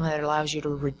program that allows you to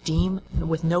redeem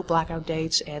with no blackout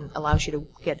dates and allows you to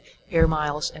get air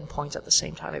miles and points at the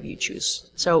same time if you choose.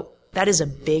 So that is a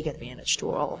big advantage to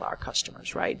all of our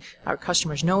customers, right? Our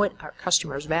customers know it, our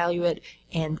customers value it,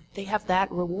 and they have that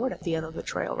reward at the end of the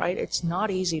trail, right? It's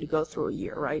not easy to go through a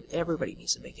year, right? Everybody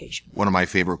needs a vacation. One of my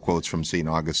favorite quotes from St.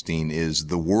 Augustine is,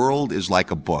 "The world is like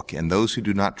a book, and those who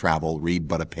do not travel read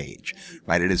but a page,"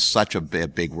 right? It is such a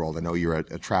big world. I know you're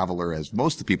a traveler, as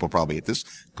most of the people probably at this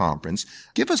conference.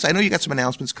 I know you got some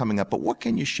announcements coming up, but what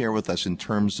can you share with us in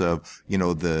terms of,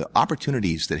 the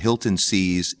opportunities that Hilton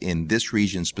sees in this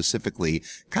region specifically,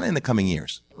 kind of in the coming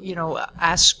years?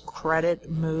 As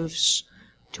credit moves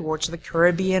towards the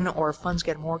Caribbean, or funds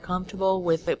get more comfortable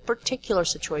with a particular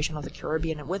situation of the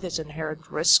Caribbean and with its inherent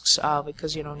risks,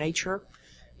 because, nature,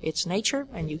 it's nature,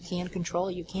 and you can't control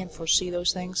it, you can't foresee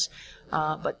those things,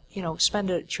 but,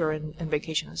 expenditure and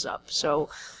vacation is up. So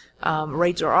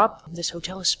rates are up. This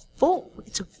hotel is full.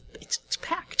 It's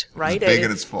packed, right? It's big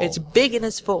and it's full. It's big and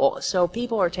it's full. So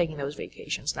people are taking those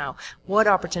vacations. Now, what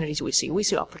opportunities do we see? We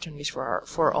see opportunities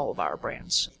for all of our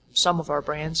brands. Some of our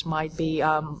brands might be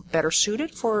better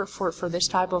suited for this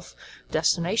type of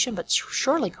destination, but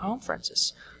surely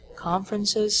conferences,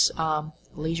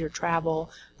 leisure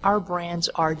travel, our brands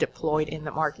are deployed in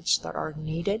the markets that are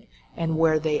needed and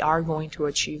where they are going to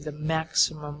achieve the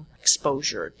maximum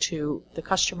exposure to the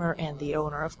customer and the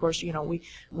owner. Of course,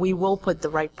 we will put the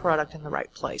right product in the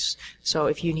right place. So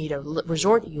if you need a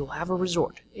resort, you'll have a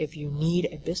resort. If you need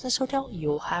a business hotel,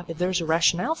 if there's a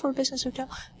rationale for a business hotel,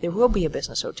 there will be a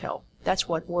business hotel. That's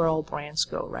where all brands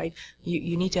go, right?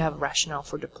 You need to have a rationale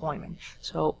for deployment.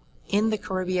 So in the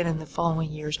Caribbean in the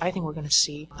following years, I think we're going to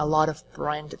see a lot of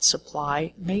branded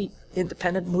supply, maybe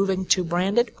independent moving to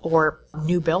branded or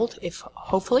new build.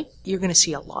 Hopefully, you're going to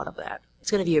see a lot of that.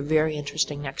 It's going to be a very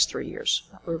interesting next 3 years.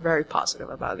 We're very positive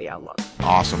about the outlook.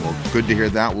 Awesome. Well, good to hear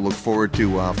that. We'll look forward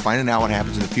to finding out what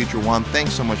happens in the future. Juan,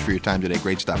 thanks so much for your time today.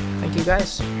 Great stuff. Thank you,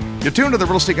 guys. You're tuned to the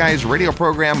Real Estate Guys radio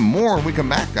program. More when we come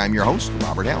back. I'm your host,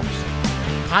 Robert Helms.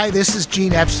 Hi, this is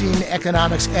Gene Epstein,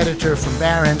 economics editor from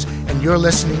Barron's, and you're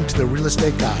listening to the Real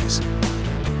Estate Guys.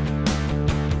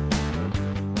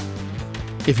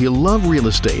 If you love real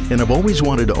estate and have always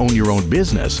wanted to own your own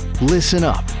business, listen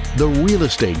up. The Real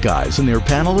Estate Guys and their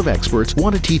panel of experts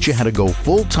want to teach you how to go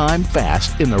full-time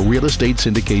fast in the real estate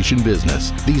syndication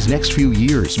business. These next few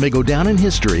years may go down in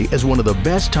history as one of the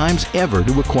best times ever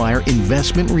to acquire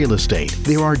investment real estate.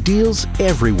 There are deals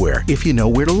everywhere if you know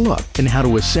where to look and how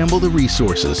to assemble the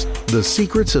resources. The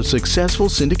Secrets of Successful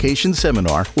Syndication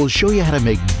seminar will show you how to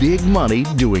make big money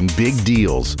doing big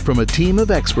deals from a team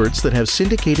of experts that have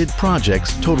syndicated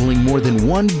projects totaling more than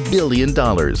 $1 billion.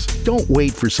 Don't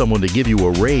wait for someone to give you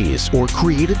a raise or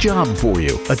create a job for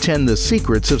you. Attend the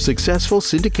Secrets of Successful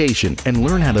Syndication and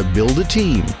learn how to build a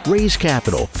team, raise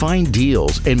capital, find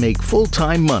deals, and make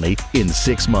full-time money in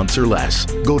 6 months or less.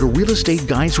 Go to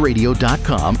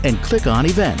realestateguysradio.com and click on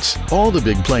events. All the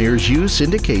big players use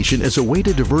syndication as a way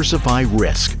to diversify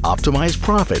risk, optimize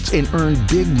profits, and earn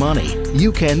big money.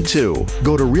 You can too.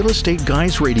 Go to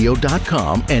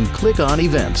realestateguysradio.com and click on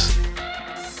events.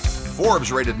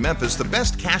 Forbes rated Memphis the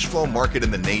best cash flow market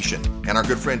in the nation. And our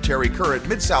good friend Terry Kerr at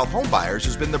Mid-South Homebuyers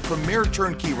has been the premier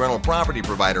turnkey rental property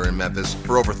provider in Memphis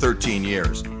for over 13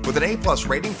 years. With an A+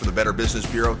 rating from the Better Business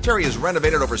Bureau, Terry has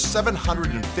renovated over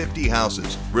 750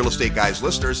 houses. Real Estate Guys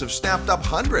listeners have snapped up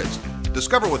hundreds.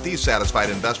 Discover what these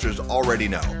satisfied investors already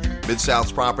know.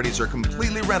 Mid-South's properties are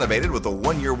completely renovated with a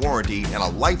 1-year warranty and a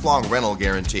lifelong rental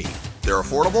guarantee. They're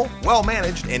affordable,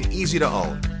 well-managed, and easy to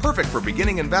own. Perfect for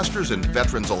beginning investors and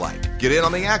veterans alike. Get in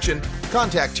on the action.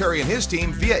 Contact Terry and his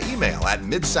team via email at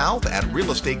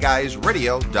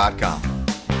midsouth@realestateguysradio.com.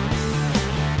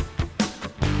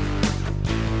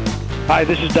 Hi,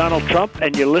 this is Donald Trump,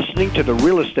 and you're listening to the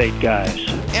Real Estate Guys.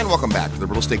 And welcome back to the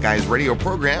Real Estate Guys radio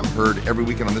program, heard every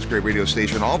weekend on this great radio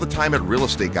station, all the time at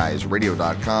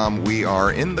realestateguysradio.com. We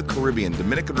are in the Caribbean,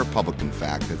 Dominican Republic, in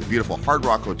fact, at the beautiful Hard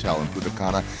Rock Hotel in Punta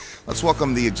Cana. Let's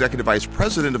welcome the Executive Vice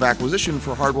President of Acquisition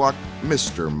for Hard Rock,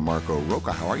 Mr. Marco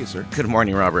Rocca. How are you, sir? Good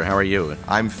morning, Robert. How are you?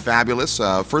 I'm fabulous.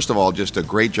 First of all, just a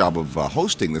great job of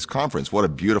hosting this conference. What a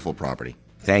beautiful property.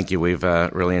 Thank you. We've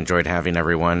really enjoyed having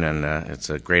everyone, and it's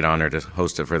a great honor to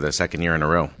host it for the second year in a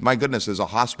row. My goodness, as a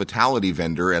hospitality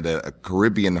vendor at a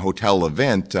Caribbean hotel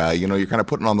event, you're kind of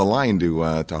putting on the line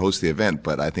to host the event,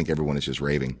 but I think everyone is just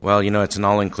raving. Well, it's an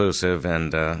all-inclusive,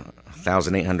 and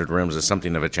 1,800 rooms is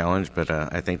something of a challenge, but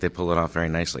I think they pull it off very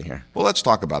nicely here. Well, let's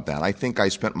talk about that. I think I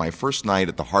spent my first night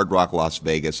at the Hard Rock Las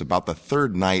Vegas about the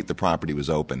third night the property was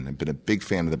open. I've been a big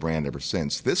fan of the brand ever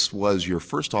since. This was your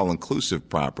first all-inclusive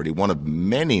property, one of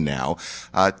many now.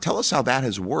 Tell us how that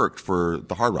has worked for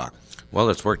the Hard Rock. Well,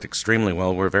 it's worked extremely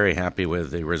well. We're very happy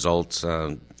with the results.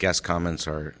 Guest comments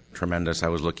are tremendous. I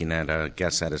was looking at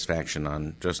guest satisfaction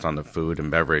on the food and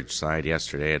beverage side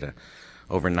yesterday at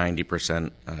over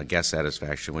 90% guest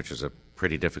satisfaction, which is a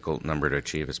pretty difficult number to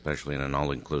achieve, especially in an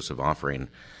all-inclusive offering.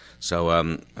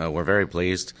 So we're very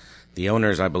pleased. The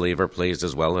owners, I believe, are pleased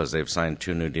as well, as they've signed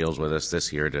 2 new deals with us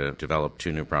this year to develop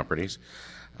 2 new properties.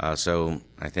 So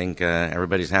I think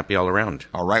everybody's happy all around.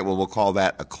 All right. Well, we'll call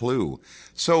that a clue.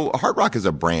 So Hard Rock as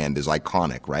a brand is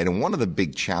iconic, right? And one of the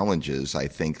big challenges I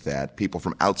think that people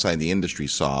from outside the industry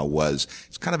saw was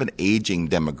it's kind of an aging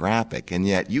demographic. And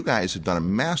yet you guys have done a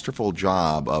masterful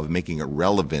job of making it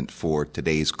relevant for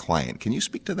today's client. Can you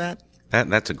speak to that?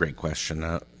 That's a great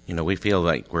question. We feel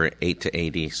like we're 8 to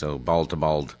 80, so bald to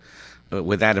bald.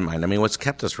 With that in mind, I mean, what's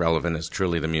kept us relevant is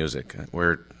truly the music.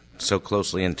 We're so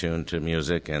closely in tune to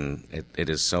music, and it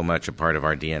is so much a part of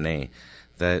our DNA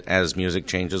that as music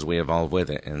changes, we evolve with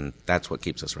it, and that's what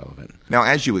keeps us relevant. Now,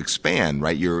 as you expand,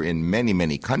 right, you're in many,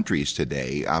 many countries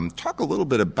today. Talk a little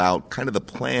bit about kind of the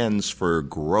plans for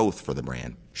growth for the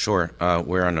brand. Sure.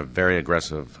 We're on a very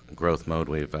aggressive growth mode.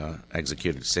 We've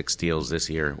executed 6 deals this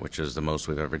year, which is the most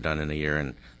we've ever done in a year,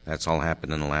 and that's all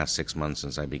happened in the last 6 months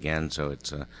since I began, so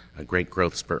it's a great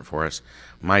growth spurt for us.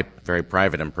 My very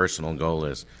private and personal goal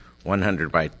is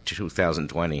 100 by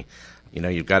 2020.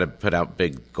 You've got to put out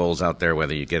big goals out there.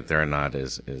 Whether you get there or not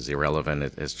is irrelevant.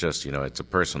 It's just, it's a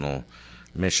personal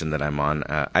mission that I'm on.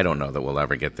 I don't know that we'll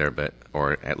ever get there,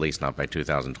 or at least not by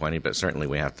 2020, but certainly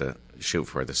we have to shoot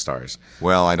for the stars.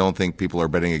 Well, I don't think people are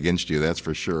betting against you, that's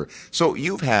for sure. So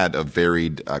you've had a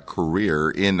varied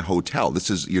career in hotel.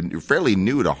 You're fairly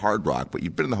new to Hard Rock, but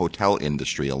you've been in the hotel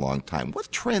industry a long time.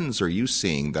 What trends are you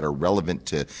seeing that are relevant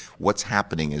to what's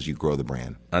happening as you grow the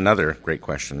brand? Another great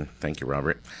question. Thank you,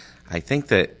 Robert. I think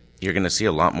that you're going to see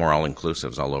a lot more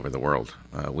all-inclusives all over the world.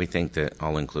 We think that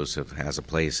all-inclusive has a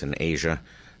place in Asia.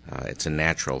 It's a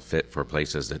natural fit for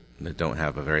places that don't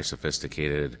have a very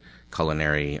sophisticated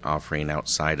culinary offering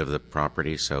outside of the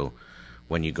property. So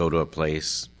when you go to a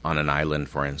place on an island,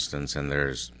 for instance, and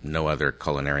there's no other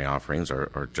culinary offerings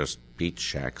or just beach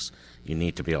shacks, you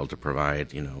need to be able to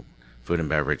provide, food and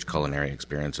beverage culinary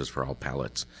experiences for all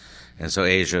palates. And so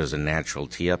Asia is a natural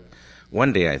tee-up.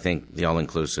 One day I think the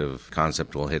all-inclusive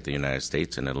concept will hit the United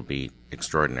States, and it'll be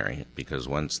extraordinary, because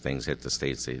once things hit the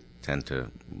States, they tend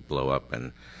to blow up.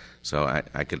 And so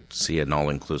I could see an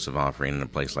all-inclusive offering in a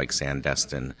place like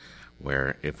Sandestin,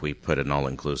 where if we put an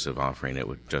all-inclusive offering, it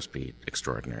would just be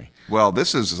extraordinary. Well,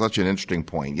 this is such an interesting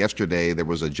point. Yesterday, there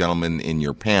was a gentleman in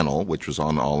your panel, which was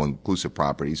on all-inclusive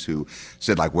properties, who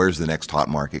said, where's the next hot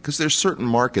market? Because there's certain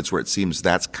markets where it seems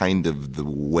that's kind of the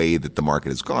way that the market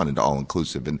has gone into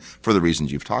all-inclusive, and for the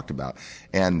reasons you've talked about.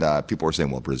 And people are saying,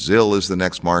 well, Brazil is the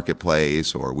next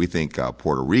marketplace, or we think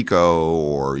Puerto Rico,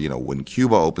 or, when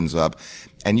Cuba opens up.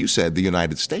 And you said the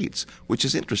United States, which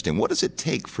is interesting. What does it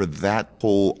take for that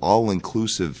whole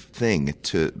all-inclusive thing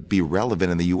to be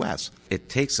relevant in the U.S.? It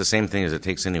takes the same thing as it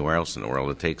takes anywhere else in the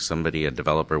world. It takes a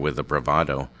developer with a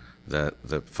bravado.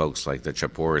 The folks like the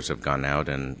Chapors have gone out,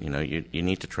 and you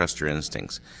need to trust your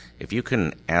instincts. If you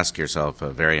can ask yourself a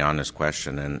very honest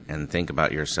question and think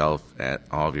about yourself at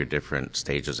all of your different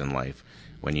stages in life,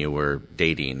 when you were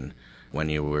dating, when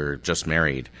you were just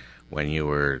married, when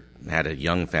you had a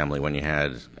young family, when you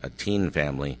had a teen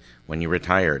family, when you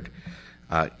retired.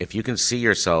 If you can see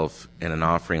yourself in an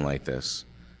offering like this,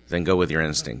 then go with your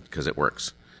instinct, because it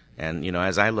works. And,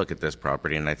 as I look at this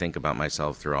property and I think about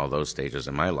myself through all those stages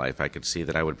in my life, I could see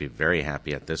that I would be very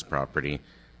happy at this property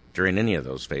during any of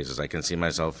those phases. I can see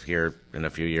myself here in a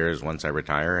few years once I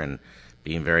retire and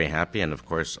being very happy, and of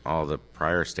course all the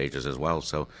prior stages as well.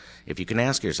 So if you can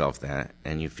ask yourself that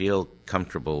and you feel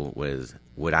comfortable with,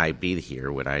 would I be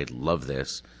here, would I love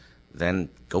this, then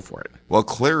go for it. Well,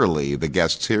 clearly the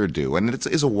guests here do, and it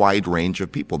is a wide range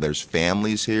of people. There's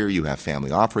families here. You have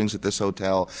family offerings at this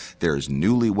hotel. There's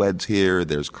newlyweds here.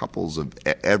 There's couples of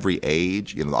every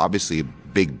age. Obviously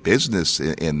big business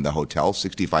in the hotel,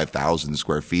 65,000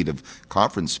 square feet of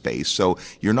conference space. So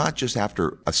you're not just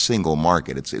after a single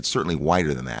market. It's certainly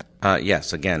wider than that.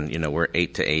 Yes. Again, we're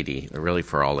 8 to 80, really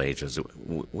for all ages.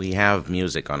 We have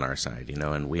music on our side,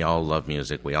 and we all love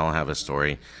music. We all have a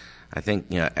story. I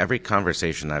think, every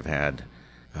conversation I've had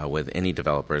with any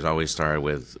developer has always started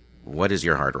with, what is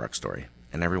your Hard Rock story?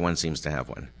 And everyone seems to have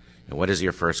one. What is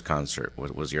your first concert?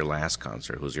 What was your last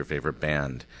concert? Who's your favorite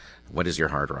band? What is your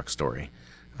hard rock story?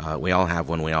 We all have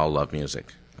one. We all love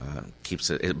music.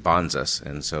 It bonds us,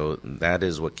 and so that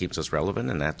is what keeps us relevant,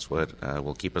 and that's what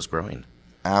will keep us growing.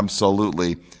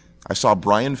 Absolutely. I saw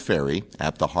Brian Ferry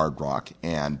at the Hard Rock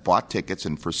and bought tickets,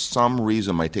 and for some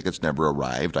reason my tickets never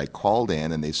arrived. I called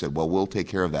in, and they said, well, we'll take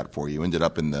care of that for you. Ended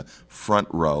up in the front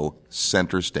row,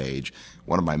 center stage.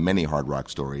 One of my many Hard Rock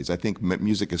stories. I think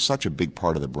music is such a big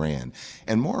part of the brand.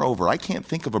 And moreover, I can't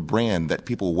think of a brand that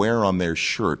people wear on their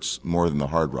shirts more than the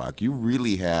Hard Rock. You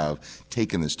really have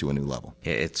taken this to a new level.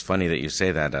 It's funny that you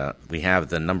say that. We have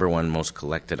the number one most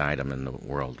collected item in the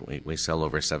world. We sell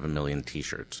over 7 million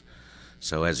T-shirts.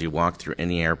 So as you walk through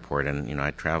any airport, and I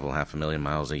travel 500,000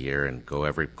 miles a year and go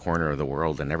every corner of the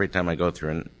world, and every time I go through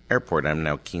an airport, I'm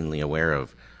now keenly aware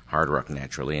of Hard Rock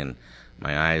naturally, and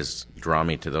my eyes draw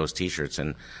me to those T-shirts.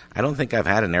 And I don't think I've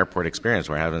had an airport experience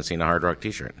where I haven't seen a Hard Rock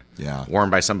T-shirt. Yeah. Worn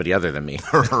by somebody other than me.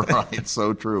 Right,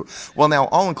 so true. Well, now,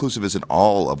 all-inclusive isn't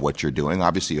all of what you're doing.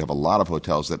 Obviously, you have a lot of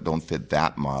hotels that don't fit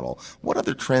that model. What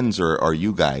other trends are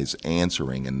you guys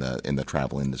answering in the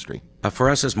travel industry? For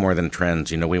us, it's more than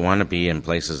trends. We want to be in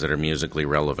places that are musically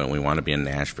relevant. We want to be in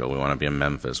Nashville. We want to be in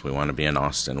Memphis. We want to be in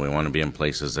Austin. We want to be in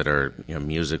places that are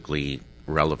musically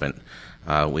relevant.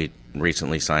 We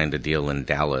recently signed a deal in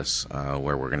Dallas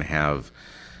where we're going to have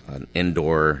an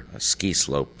indoor ski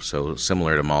slope, so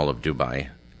similar to Mall of Dubai,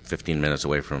 15 minutes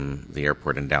away from the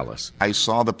airport in Dallas. I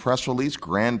saw the press release.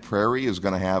 Grand Prairie is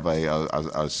going to have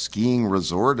a skiing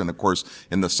resort, and of course,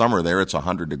 in the summer there it's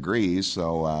 100 degrees.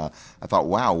 So I thought,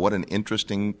 wow, what an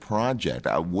interesting project.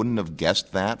 I wouldn't have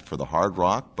guessed that for the Hard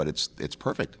Rock, but it's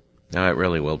perfect. No, it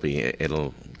really will be.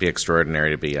 It'll be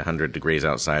extraordinary to be 100 degrees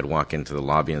outside, walk into the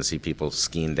lobby and see people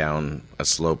skiing down a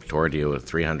slope toward you, a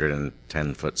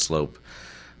 310-foot slope.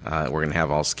 We're going to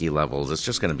have all ski levels. It's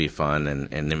just going to be fun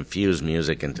and infuse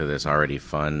music into this already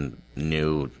fun,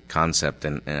 new concept,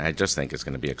 and I just think it's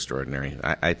going to be extraordinary.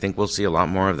 I think we'll see a lot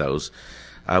more of those.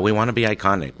 We want to be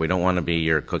iconic. We don't want to be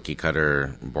your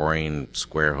cookie-cutter, boring,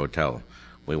 square hotel.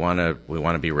 We want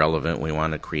to be relevant. We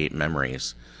want to create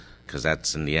memories, because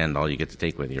that's, in the end, all you get to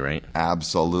take with you, right?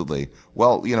 Absolutely.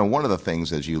 Well, one of the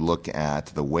things as you look at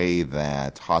the way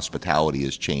that hospitality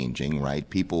is changing, right?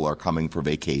 People are coming for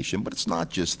vacation, but it's not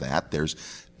just that. There's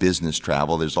business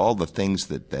travel. There's all the things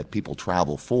that people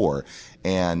travel for.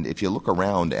 And if you look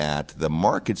around at the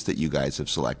markets that you guys have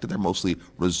selected, they're mostly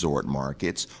resort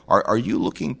markets. Are you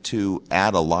looking to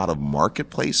add a lot of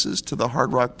marketplaces to the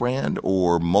Hard Rock brand,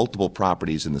 or multiple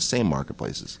properties in the same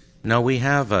marketplaces? No, we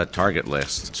have a target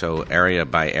list, so area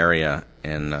by area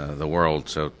in the world,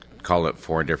 so call it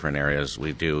 4 different areas.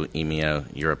 We do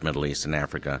EMEA, Europe, Middle East, and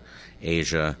Africa,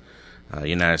 Asia,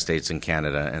 United States and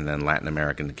Canada, and then Latin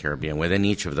America and the Caribbean. Within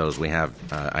each of those, we have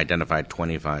identified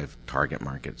 25 target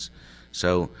markets.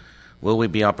 So will we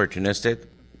be opportunistic?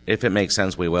 If it makes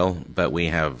sense, we will, but we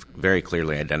have very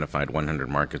clearly identified 100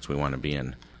 markets we want to be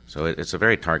in. So it's a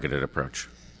very targeted approach.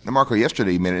 Now, Marco,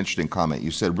 yesterday you made an interesting comment. You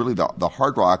said really the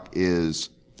Hard Rock is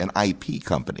an IP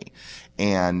company.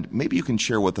 And maybe you can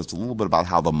share with us a little bit about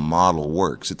how the model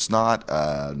works. It's not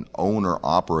an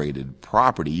owner-operated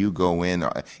property. You go in.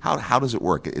 How does it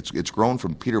work? It's grown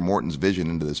from Peter Morton's vision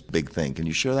into this big thing. Can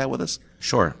you share that with us?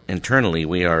 Sure. Internally,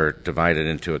 we are divided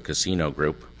into a casino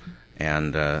group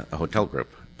and a hotel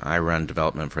group. I run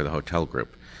development for the hotel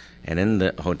group. And in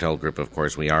the hotel group, of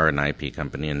course, we are an IP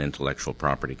company, an intellectual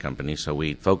property company, so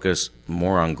we focus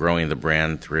more on growing the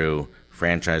brand through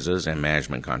franchises and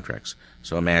management contracts.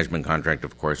 So a management contract,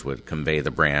 of course, would convey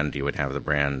the brand. You would have the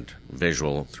brand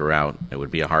visual throughout. It would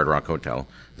be a Hard Rock hotel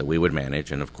that we would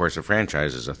manage. And, of course, a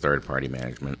franchise is a third-party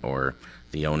management or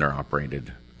the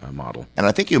owner-operated model. And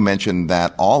I think you mentioned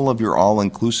that all of your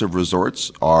all-inclusive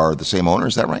resorts are the same owner.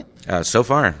 Is that right? So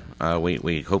far.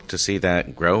 We hope to see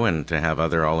that grow and to have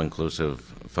other all-inclusive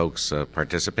folks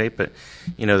participate. But,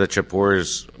 the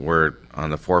Chapurs were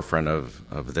on the forefront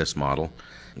of this model.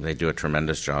 They do a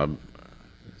tremendous job.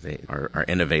 They are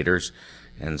innovators.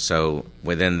 And so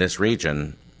within this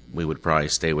region, we would probably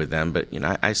stay with them. But,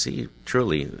 I see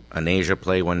truly an Asia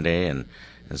play one day and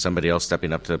somebody else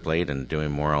stepping up to the plate and doing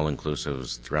more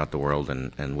all-inclusives throughout the world,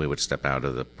 and we would step out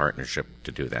of the partnership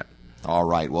to do that. All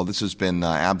right. Well, this has been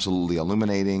absolutely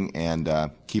illuminating, and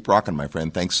keep rocking, my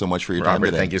friend. Thanks so much for your time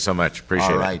today. Thank you so much.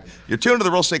 Appreciate it. All right. You're tuned to the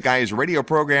Real Estate Guys radio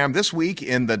program this week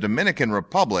in the Dominican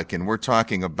Republic, and we're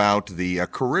talking about the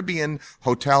Caribbean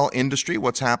hotel industry,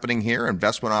 what's happening here,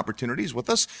 investment opportunities.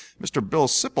 With us, Mr. Bill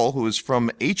Sipple, who is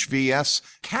from HVS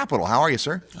Capital. How are you,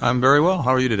 sir? I'm very well.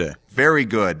 How are you today? Very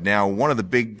good. Now, one of the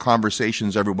big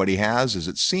conversations everybody has is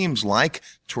it seems like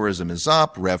tourism is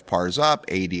up, RevPAR's up,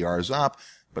 ADR's up.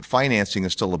 but financing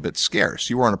is still a bit scarce.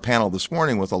 You were on a panel this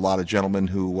morning with a lot of gentlemen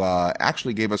who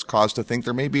actually gave us cause to think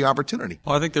there may be opportunity.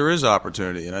 Well, I think there is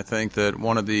opportunity, and I think that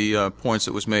one of the points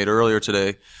that was made earlier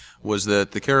today was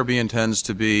that the Caribbean tends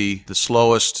to be the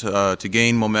slowest to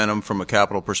gain momentum from a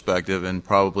capital perspective and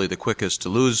probably the quickest to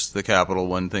lose the capital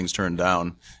when things turn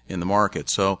down in the market.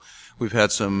 So we've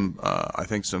had some, I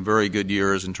think, some very good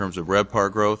years in terms of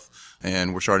RevPAR growth,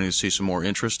 and we're starting to see some more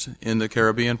interest in the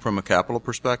Caribbean from a capital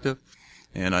perspective.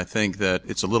 And I think that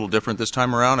it's a little different this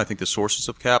time around. I think the sources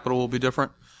of capital will be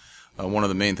different. One of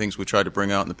the main things we tried to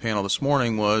bring out in the panel this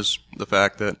morning was the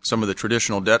fact that some of the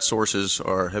traditional debt sources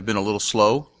have been a little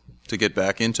slow to get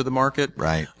back into the market.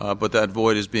 Right. But that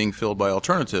void is being filled by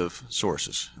alternative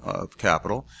sources of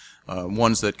capital,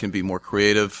 ones that can be more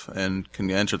creative and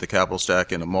can enter the capital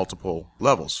stack in multiple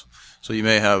levels. So you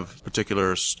may have a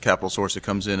particular capital source that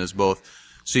comes in as both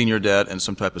senior debt and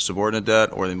some type of subordinate debt,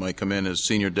 or they might come in as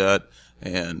senior debt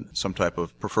and some type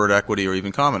of preferred equity or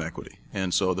even common equity.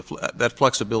 And so that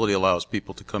flexibility allows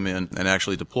people to come in and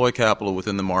actually deploy capital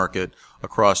within the market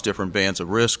across different bands of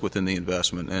risk within the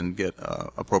investment and get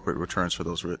appropriate returns for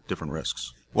those different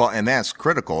risks. Well, and that's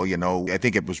critical. You know, I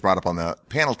think it was brought up on the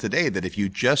panel today that if you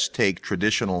just take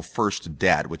traditional first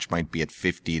debt, which might be at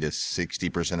 50 to 60%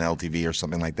 LTV or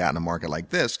something like that in a market like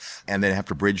this, and then have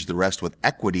to bridge the rest with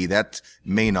equity, that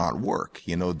may not work.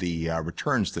 You know, the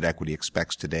returns that equity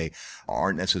expects today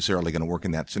aren't necessarily going to work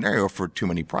in that scenario for too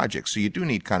many projects. So you do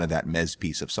need kind of that mezz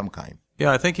piece of some kind.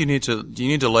 Yeah, I think you need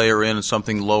to layer in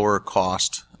something lower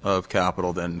cost of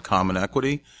capital than common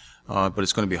equity. But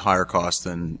it's going to be higher cost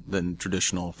than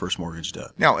traditional first mortgage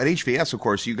debt. Now, at HVS, of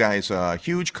course, you guys are a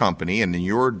huge company, and in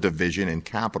your division in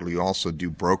capital, you also do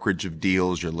brokerage of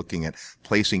deals. You're looking at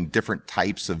placing different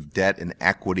types of debt and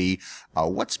equity.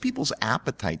 What's people's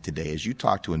appetite today as you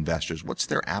talk to investors? What's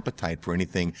their appetite for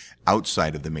anything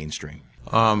outside of the mainstream?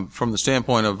 From the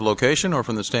standpoint of location or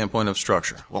from the standpoint of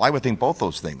structure? Well, I would think both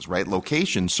those things, right?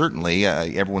 Location, certainly.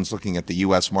 Everyone's looking at the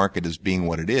U.S. market as being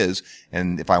what it is.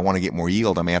 And if I want to get more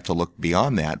yield, I may have to look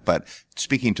beyond that. But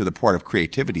speaking to the part of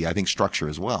creativity, I think structure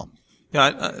as well.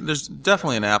 Yeah, there's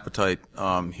definitely an appetite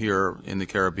here in the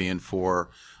Caribbean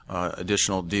for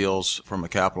additional deals from a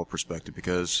capital perspective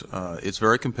because it's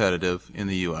very competitive in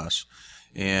the U.S.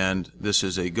 And this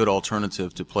is a good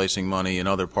alternative to placing money in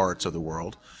other parts of the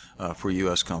world. For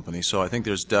U.S. companies. So I think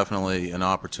there's definitely an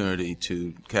opportunity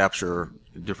to capture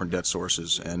different debt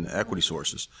sources and equity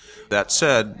sources. That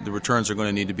said, the returns are going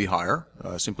to need to be higher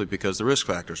simply because the risk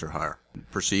factors are higher,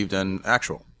 perceived and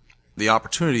actual. The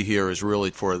opportunity here is really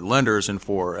for lenders and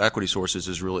for equity sources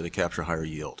is really to capture higher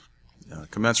yield.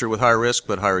 Commensurate with higher risk,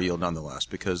 but higher yield nonetheless,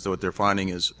 because what they're finding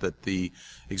is that the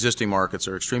existing markets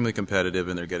are extremely competitive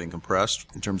and they're getting compressed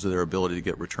in terms of their ability to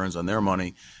get returns on their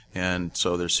money, and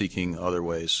so they're seeking other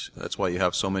ways. That's why you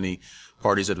have so many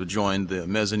parties that have joined the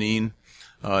mezzanine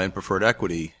and preferred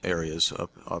equity areas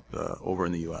up over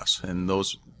in the U.S., and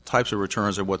those types of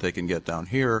returns are what they can get down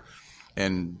here.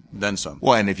 And then some.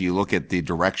 Well, and if you look at the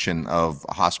direction of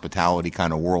hospitality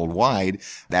kind of worldwide,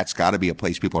 that's got to be a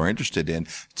place people are interested in.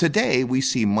 Today, we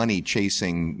see money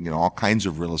chasing, all kinds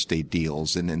of real estate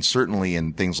deals, and certainly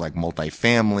in things like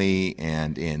multifamily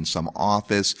and in some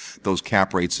office, those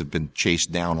cap rates have been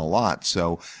chased down a lot.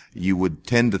 So you would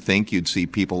tend to think you'd see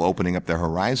people opening up their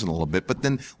horizon a little bit. But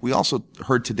then we also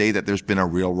heard today that there's been a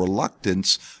real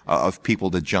reluctance of people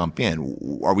to jump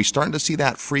in. Are we starting to see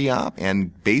that free up?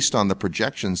 And based on the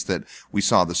projections that we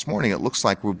saw this morning, it looks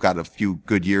like we've got a few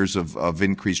good years of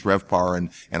increased RevPAR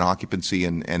and occupancy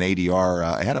and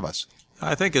ADR ahead of us.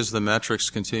 I think as the metrics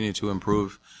continue to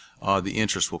improve, the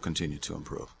interest will continue to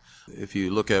improve. If you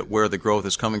look at where the growth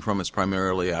is coming from, it's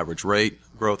primarily average rate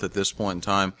growth at this point in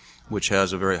time, which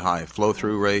has a very high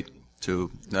flow-through rate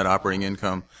to net operating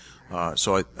income.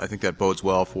 So I think that bodes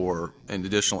well for an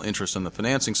additional interest on the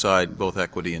financing side, both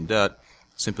equity and debt,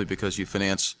 simply because you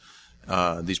finance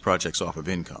these projects off of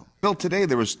income. Bill, today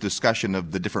there was discussion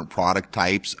of the different product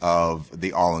types of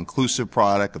the all-inclusive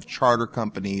product, of charter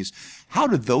companies. How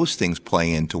do those things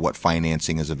play into what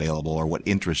financing is available or what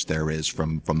interest there is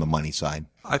from the money side?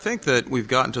 I think that we've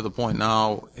gotten to the point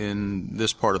now in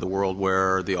this part of the world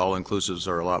where the all-inclusives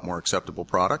are a lot more acceptable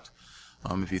product.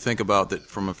 If you think about that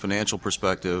from a financial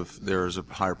perspective, there's a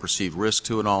higher perceived risk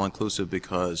to an all-inclusive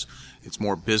because it's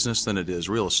more business than it is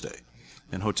real estate.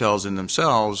 And hotels in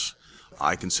themselves,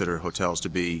 I consider hotels to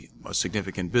be a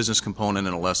significant business component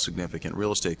and a less significant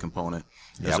real estate component,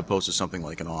 as opposed to something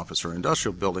like an office or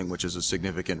industrial building, which is a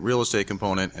significant real estate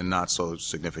component and not so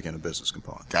significant a business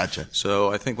component. Gotcha.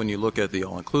 So I think when you look at the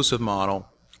all-inclusive model,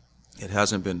 it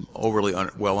hasn't been overly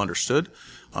well understood.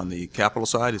 On the capital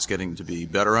side, it's getting to be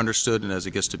better understood, and as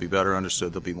it gets to be better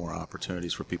understood, there'll be more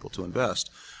opportunities for people to invest.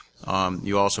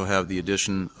 You also have the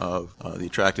addition of the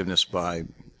attractiveness by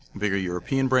bigger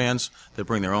European brands that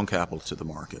bring their own capital to the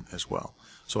market as well.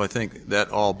 So I think that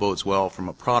all bodes well from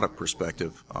a product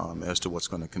perspective as to what's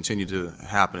going to continue to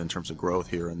happen in terms of growth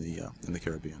here in the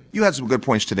Caribbean. You had some good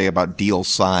points today about deal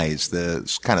size, the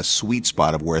kind of sweet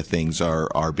spot of where things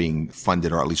are being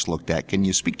funded or at least looked at. Can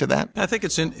you speak to that? I think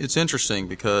it's interesting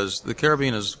because the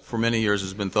Caribbean is, for many years,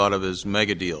 has been thought of as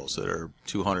mega deals that are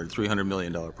 $200, $300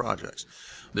 million projects.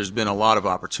 There's been a lot of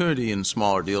opportunity in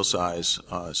smaller deal size,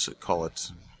 call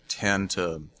it $10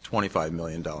 to $25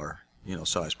 million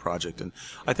size project, and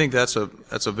I think that's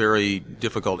a very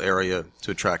difficult area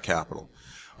to attract capital.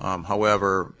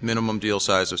 However, minimum deal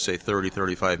size of say 30,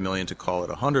 35 million to call it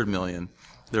 100 million,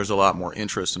 there's a lot more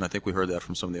interest, and I think we heard that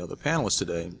from some of the other panelists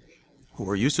today, who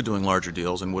are used to doing larger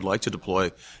deals and would like to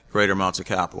deploy greater amounts of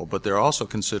capital, but they're also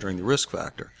considering the risk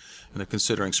factor, and they're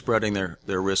considering spreading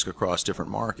their risk across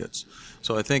different markets.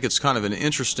 So I think it's kind of an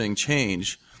interesting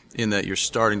change in that you're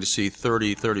starting to see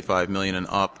 30, 35 million and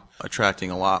up attracting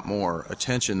a lot more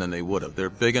attention than they would have. They're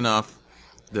big enough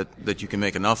that you can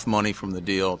make enough money from the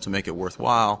deal to make it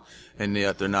worthwhile, and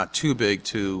yet they're not too big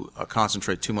to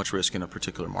concentrate too much risk in a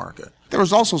particular market. There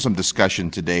was also some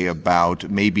discussion today about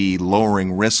maybe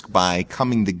lowering risk by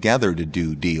coming together to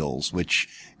do deals, which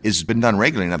has been done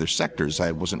regularly in other sectors.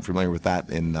 I wasn't familiar with that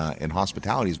in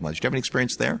hospitality as much. Do you have any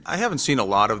experience there? I haven't seen a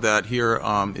lot of that here.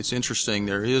 It's interesting.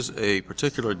 There is a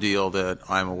particular deal that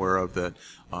I'm aware of that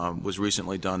was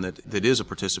recently done that is a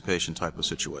participation type of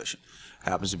situation.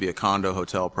 Happens to be a condo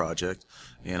hotel project,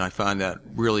 and I find that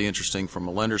really interesting from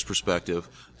a lender's perspective.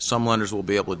 Some lenders will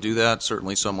be able to do that.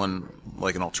 Certainly someone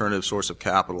like an alternative source of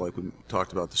capital, like we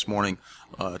talked about this morning,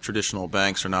 traditional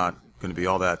banks are not going to be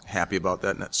all that happy about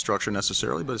that structure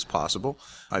necessarily, but it's possible.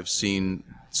 I've seen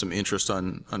some interest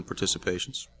on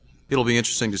participations. It'll be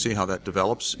interesting to see how that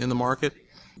develops in the market.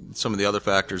 Some of the other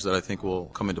factors that I think will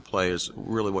come into play is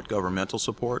really what governmental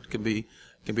support can be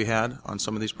had on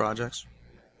some of these projects.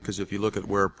 Because if you look at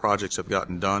where projects have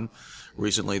gotten done,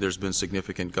 recently there's been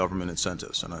significant government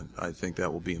incentives, and I think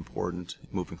that will be important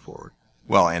moving forward.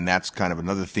 Well, and that's kind of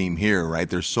another theme here, right?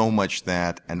 There's so much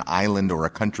that an island or a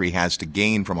country has to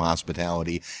gain from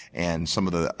hospitality, and some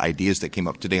of the ideas that came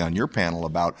up today on your panel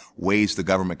about ways the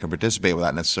government can participate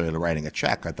without necessarily writing a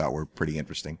check, I thought were pretty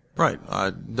interesting. Right.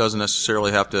 It doesn't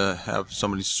necessarily have to have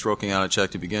somebody stroking out a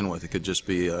check to begin with. It could just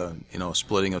be, a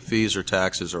splitting of fees or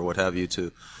taxes or what have you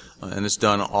and it's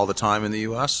done all the time in the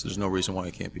U.S. There's no reason why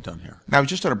it can't be done here. Now, I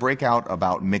was just on a breakout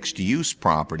about mixed-use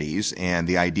properties and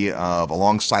the idea of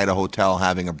alongside a hotel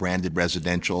having a branded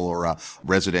residential or a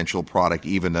residential product,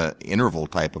 even an interval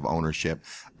type of ownership.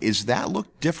 Is that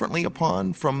looked differently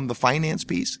upon from the finance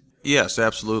piece? Yes,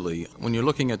 absolutely. When you're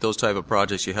looking at those type of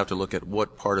projects, you have to look at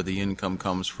what part of the income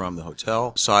comes from the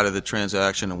hotel side of the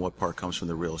transaction and what part comes from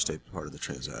the real estate part of the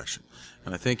transaction.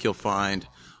 And I think you'll find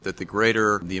that the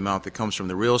greater the amount that comes from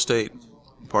the real estate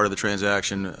part of the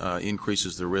transaction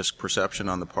increases the risk perception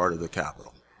on the part of the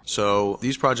capital. So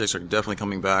these projects are definitely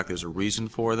coming back. There's a reason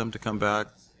for them to come back.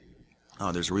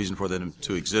 There's a reason for them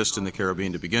to exist in the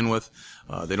Caribbean to begin with.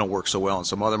 They don't work so well in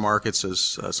some other markets,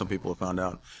 as some people have found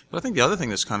out. But I think the other thing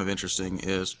that's kind of interesting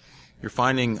is you're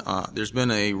finding there's been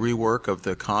a rework of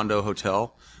the condo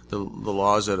hotel, the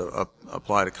laws that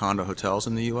apply to condo hotels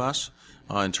in the U.S.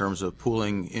 In terms of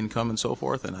pooling income and so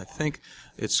forth. And I think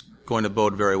it's going to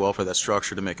bode very well for that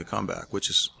structure to make a comeback, which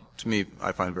is, to me,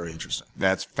 I find very interesting.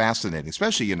 That's fascinating,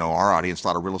 especially, our audience, a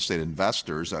lot of real estate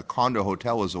investors. A condo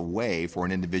hotel is a way for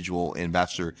an individual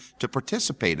investor to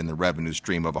participate in the revenue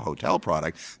stream of a hotel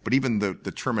product. But even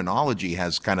the terminology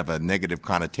has kind of a negative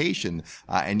connotation,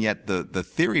 and yet the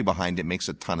theory behind it makes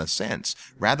a ton of sense.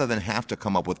 Rather than have to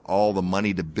come up with all the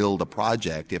money to build a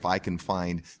project, if I can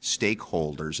find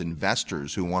stakeholders,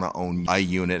 investors who want to own a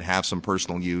unit, have some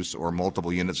personal use, or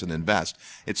multiple units and invest,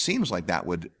 it seems like that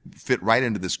would fit right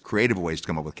into this creative ways to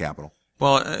come up with capital.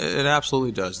 Well, it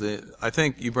absolutely does. I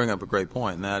think you bring up a great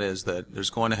point, and that is that there's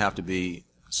going to have to be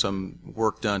some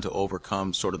work done to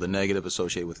overcome sort of the negative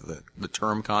associated with the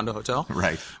term condo hotel.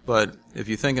 Right. But if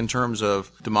you think in terms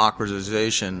of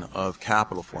democratization of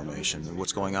capital formation and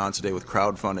what's going on today with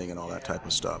crowdfunding and all that type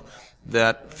of stuff,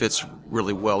 that fits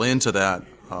really well into that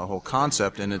whole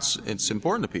concept, and it's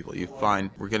important to people. You find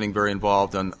we're getting very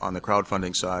involved on the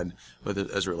crowdfunding side with it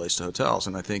as it relates to hotels,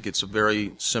 and I think it's a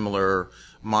very similar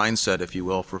mindset, if you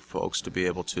will, for folks to be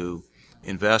able to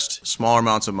invest smaller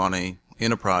amounts of money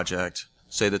in a project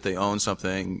say that they own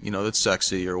something, that's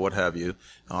sexy or what have you.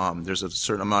 There's a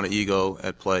certain amount of ego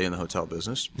at play in the hotel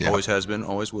business. Yeah. Always has been,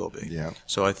 always will be. Yeah.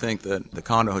 So I think that the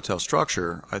condo hotel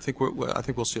structure, I think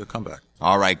we'll see a comeback.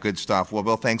 All right, good stuff. Well,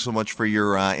 Bill, thanks so much for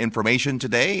your information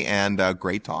today, and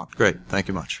great talk. Great. Thank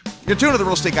you much. You're tuned to the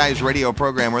Real Estate Guys radio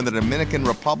program. We're in the Dominican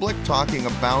Republic talking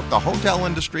about the hotel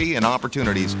industry and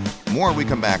opportunities. More when we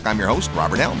come back. I'm your host,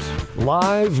 Robert Helms.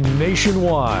 Live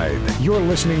nationwide, you're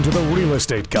listening to the Real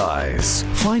Estate Guys.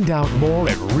 Find out more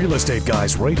at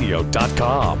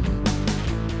realestateguysradio.com.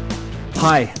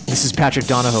 Hi, this is Patrick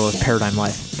Donahoe of Paradigm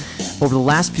Life. Over the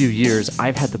last few years,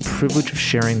 I've had the privilege of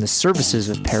sharing the services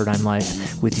of Paradigm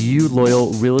Life with you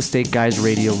loyal Real Estate Guys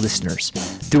radio listeners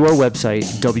through our website,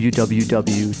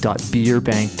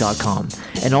 www.beyourbank.com,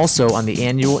 and also on the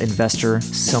annual Investor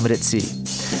Summit at Sea.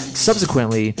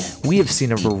 Subsequently, we have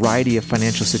seen a variety of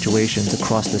financial situations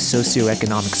across the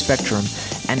socioeconomic spectrum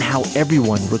and how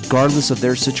everyone, regardless of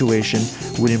their situation,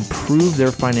 would improve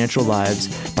their financial lives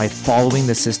by following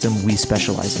the system we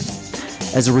specialize in.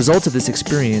 As a result of this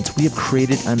experience, we have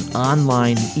created an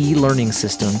online e-learning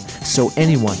system so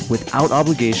anyone without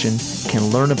obligation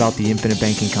can learn about the infinite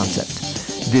banking concept.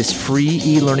 This free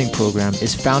e-learning program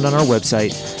is found on our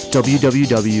website,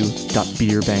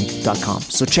 www.beyourbank.com.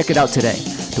 So check it out today.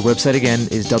 The website again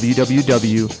is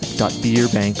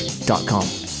www.beyourbank.com.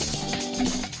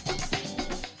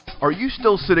 Are you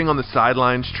still sitting on the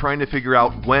sidelines trying to figure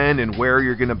out when and where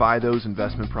you're going to buy those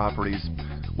investment properties?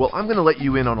 Well, I'm going to let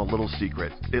you in on a little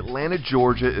secret. Atlanta,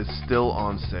 Georgia is still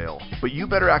on sale, but you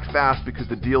better act fast because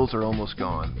the deals are almost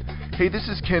gone. Hey, this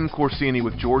is Ken Corsini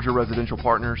with Georgia Residential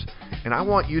Partners, and I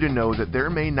want you to know that there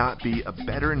may not be a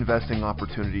better investing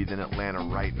opportunity than Atlanta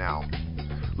right now.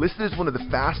 Listed as one of the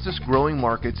fastest growing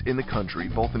markets in the country,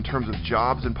 both in terms of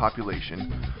jobs and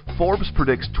population, Forbes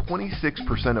predicts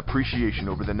 26% appreciation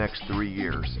over the next 3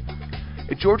 years.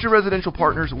 At Georgia Residential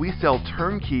Partners, we sell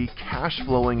turnkey,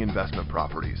 cash-flowing investment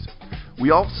properties.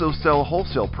 We also sell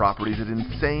wholesale properties at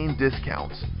insane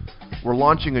discounts. We're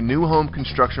launching a new home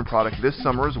construction product this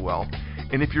summer as well,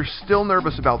 and if you're still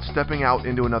nervous about stepping out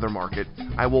into another market,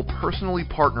 I will personally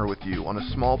partner with you on a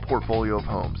small portfolio of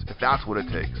homes, if that's what it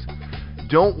takes.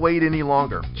 Don't wait any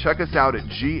longer. Check us out at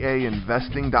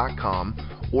gainvesting.com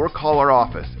or call our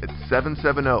office at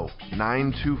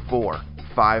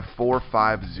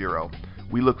 770-924-5450.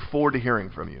 We look forward to hearing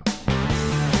from you.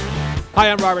 Hi,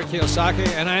 I'm Robert Kiyosaki,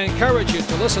 and I encourage you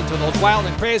to listen to those wild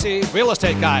and crazy real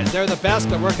estate guys. They're the best,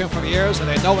 been working for years, and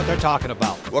they know what they're talking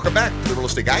about. Welcome back to the Real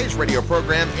Estate Guys radio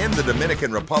program in the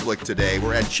Dominican Republic today.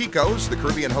 We're at Chico's, the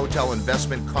Caribbean Hotel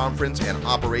Investment Conference and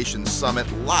Operations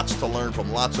Summit. Lots to learn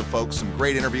from lots of folks, some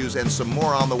great interviews, and some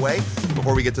more on the way.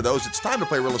 Before we get to those, it's time to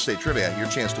play Real Estate Trivia, your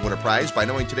chance to win a prize by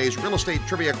knowing today's Real Estate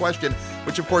Trivia question,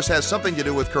 which of course has something to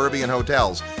do with Caribbean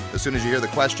hotels. As soon as you hear the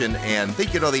question and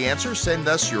think you know the answer, send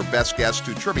us your best guess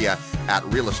to trivia at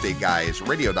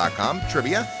realestateguysradio.com.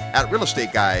 Trivia at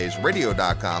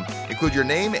realestateguysradio.com. Include your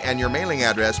name and your mailing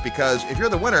address, because if you're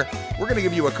the winner, we're going to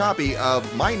give you a copy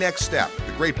of My Next Step,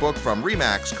 the great book from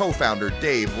RE/MAX co-founder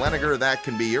Dave Leniger. That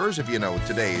can be yours if you know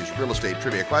today's Real Estate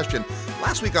Trivia question.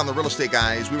 Last week on the Real Estate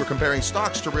Guys, we were comparing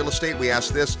stocks to real estate. We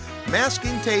asked this: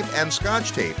 masking tape and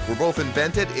Scotch tape were both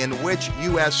invented in which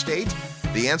U.S. state?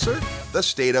 The answer? The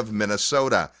state of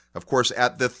Minnesota. Of course,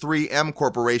 at the 3M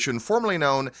Corporation, formerly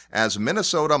known as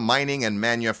Minnesota Mining and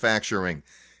Manufacturing.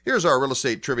 Here's our real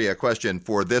estate trivia question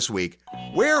for this week.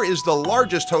 Where is the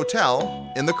largest hotel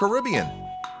in the Caribbean?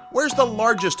 Where's the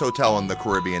largest hotel in the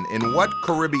Caribbean? In what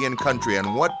Caribbean country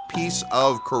and what piece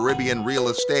of Caribbean real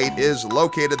estate is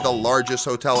located the largest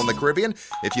hotel in the Caribbean?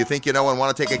 If you think you know and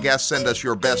want to take a guess, send us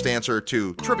your best answer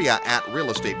to trivia at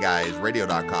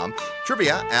realestateguysradio.com.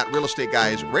 Trivia at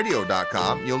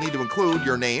realestateguysradio.com. You'll need to include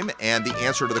your name and the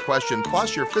answer to the question,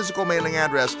 plus your physical mailing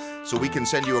address, so we can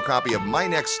send you a copy of My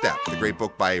Next Step, the great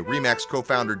book by RE/MAX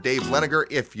co-founder Dave Leniger,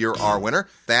 if you're our winner.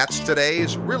 That's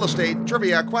today's real estate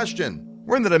trivia question.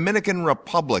 We're in the Dominican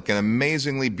Republic, an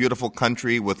amazingly beautiful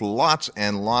country with lots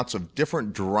and lots of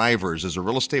different drivers. As a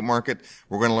real estate market,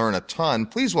 we're going to learn a ton.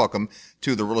 Please welcome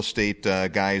to the Real Estate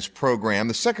Guys program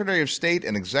the Secretary of State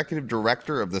and Executive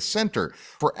Director of the Center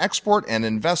for Export and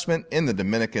Investment in the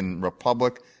Dominican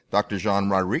Republic, Dr. Jean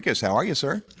Rodriguez. How are you,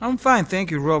 sir? I'm fine. Thank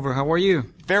you, Robert. How are you?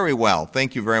 Very well.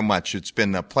 Thank you very much. It's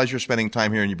been a pleasure spending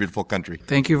time here in your beautiful country.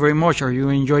 Thank you very much. Are you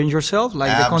enjoying yourself?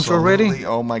 Like the country already?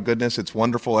 Oh, my goodness. It's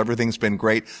wonderful. Everything's been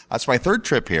great. It's my third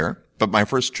trip here. but my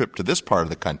first trip to this part of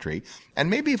the country. And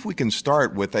maybe if we can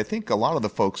start with, I think a lot of the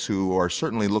folks who are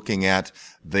certainly looking at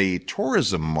the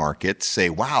tourism market say,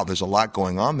 wow, there's a lot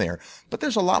going on there. But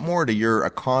there's a lot more to your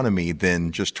economy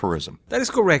than just tourism. That is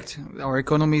correct. Our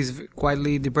economy is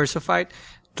widely diversified.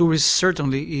 Tourism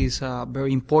certainly is a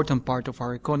very important part of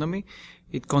our economy.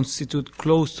 It constitutes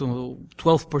close to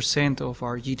 12% of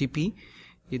our GDP.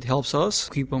 It helps us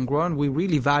keep on growing. We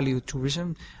really value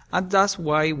tourism, and that's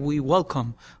why we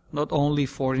welcome not only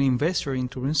foreign investors in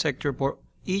tourism sector, but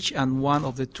each and one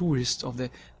of the tourists, of the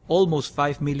almost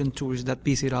 5 million tourists that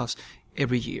visit us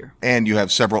every year. And you have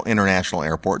several international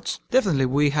airports. Definitely.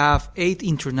 We have 8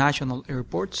 international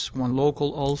airports, 1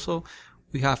 local also.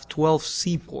 We have 12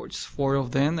 seaports. 4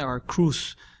 of them are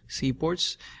cruise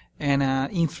seaports, and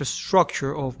an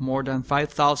infrastructure of more than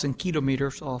 5,000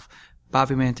 kilometers of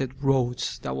pavimented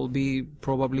roads. That will be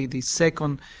probably the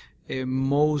second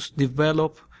most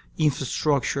developed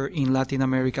infrastructure in Latin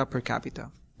America per capita.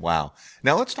 Wow.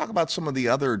 Now let's talk about some of the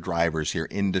other drivers here,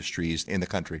 industries in the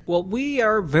country. Well, we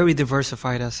are very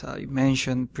diversified, as I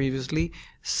mentioned previously.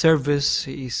 Service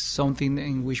is something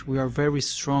in which we are very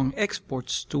strong.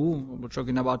 Exports too. We're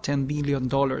talking about $10 billion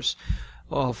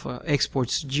of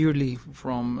exports yearly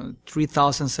from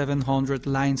 3,700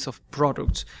 lines of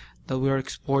products that we are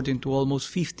exporting to almost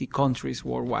 50 countries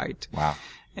worldwide. Wow.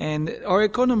 And our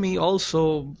economy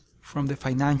also from the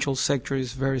financial sector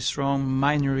is very strong.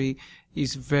 Minority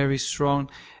is very strong.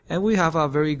 And we have a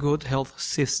very good health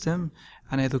system,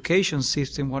 an education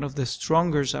system, one of the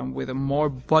strongest and with a more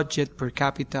budget per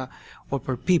capita or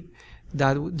per PIB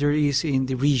that there is in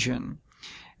the region.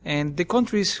 And the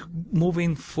country is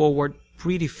moving forward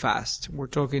pretty fast. We're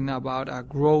talking about a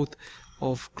growth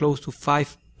of close to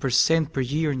 5% per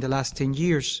year in the last 10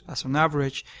 years as an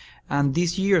average. And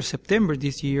this year, September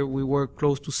this year, we were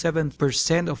close to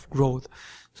 7% of growth.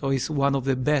 So it's one of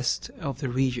the best of the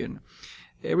region.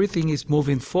 Everything is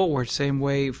moving forward, same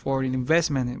way for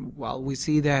investment. And while we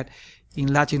see that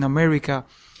in Latin America,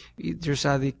 there's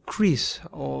a decrease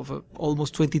of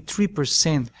almost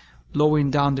 23%, lowering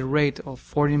down the rate of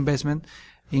foreign investment.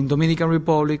 In Dominican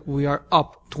Republic, we are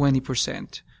up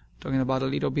 20%, talking about a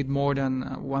little bit more than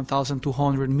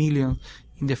 1,200 million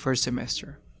in the first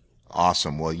semester.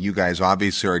 Awesome. Well, you guys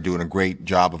obviously are doing a great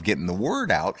job of getting the word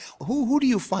out. Who do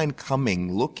you find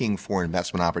coming, looking for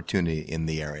investment opportunity in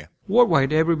the area?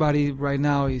 Worldwide, everybody right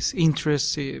now is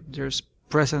interested. There's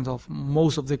presence of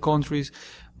most of the countries.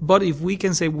 But if we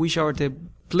can say which are the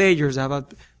players that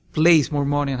have placed more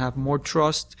money and have more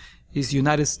trust, is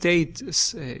United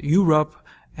States, Europe,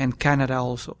 and Canada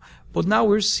also. But now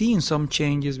we're seeing some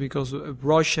changes because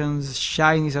Russians,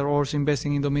 Chinese are also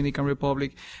investing in Dominican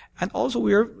Republic. And also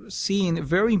we are seeing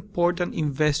very important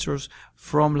investors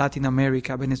from Latin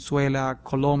America, Venezuela,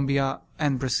 Colombia,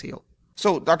 and Brazil.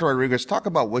 So, Dr. Rodriguez, talk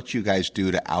about what you guys do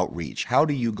to outreach. How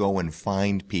do you go and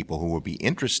find people who will be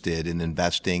interested in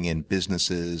investing in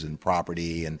businesses and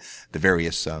property and the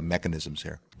various mechanisms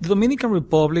here? The Dominican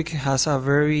Republic has a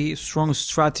very strong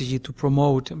strategy to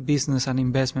promote business and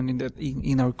investment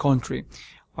in our country.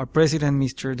 Our president,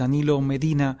 Mr. Danilo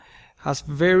Medina, has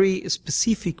very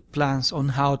specific plans on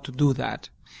how to do that.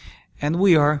 And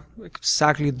we are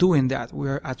exactly doing that. We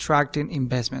are attracting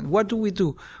investment. What do we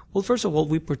do? Well, first of all,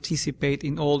 we participate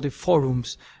in all the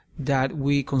forums that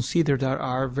we consider that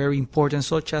are very important,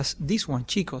 such as this one,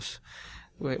 Chicos,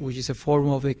 which is a forum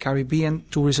of the Caribbean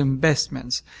tourism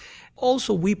investments.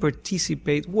 Also, we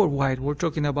participate worldwide. We're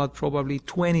talking about probably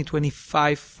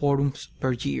 20-25 forums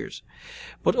per year.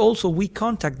 But also, we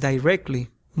contact directly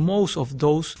most of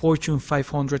those Fortune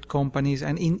 500 companies,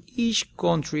 and in each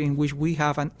country in which we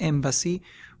have an embassy,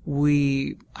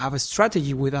 we have a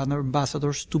strategy with our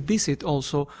ambassadors to visit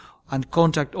also and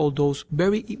contact all those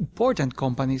very important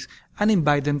companies and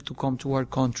invite them to come to our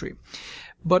country.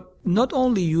 But not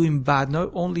only you invite,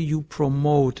 not only you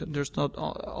promote, there's not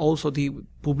also the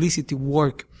publicity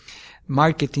work,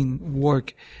 marketing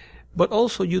work, but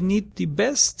also you need the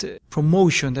best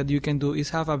promotion that you can do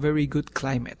is have a very good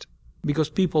climate. Because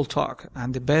people talk,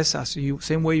 and the best,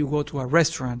 same way you go to a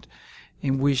restaurant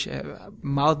in which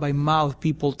mouth by mouth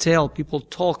people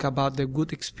talk about the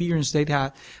good experience they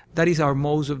had, that is our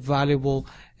most valuable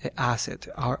asset.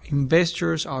 Our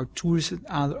investors, our tourists,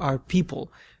 and our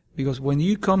people. Because when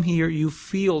you come here, you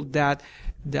feel that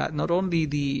not only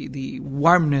the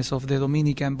warmness of the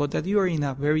Dominican, but that you are in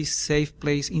a very safe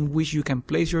place in which you can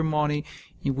place your money,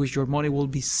 in which your money will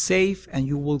be safe and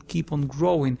you will keep on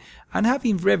growing and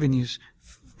having revenues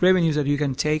that you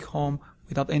can take home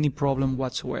without any problem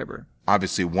whatsoever.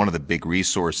 Obviously, one of the big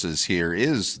resources here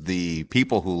is the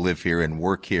people who live here and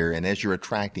work here. And as you're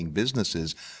attracting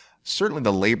businesses, Certainly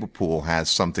the labor pool has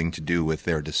something to do with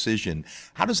their decision.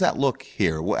 How does that look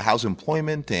here? How's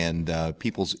employment and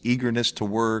people's eagerness to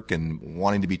work and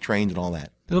wanting to be trained and all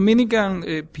that? The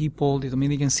Dominican people, the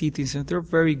Dominican citizens, they're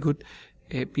very good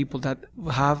people that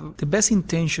have the best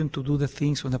intention to do the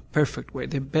things in the perfect way,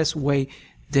 the best way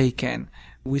they can.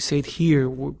 We say it here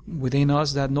within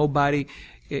us that nobody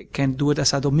can do it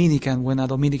as a Dominican when a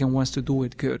Dominican wants to do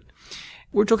it good.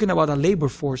 We're talking about a labor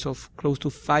force of close to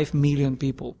 5 million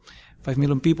people. 5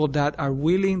 million people that are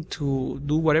willing to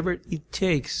do whatever it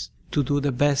takes to do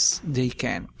the best they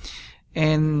can.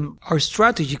 And our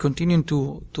strategy, continuing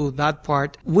to that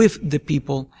part with the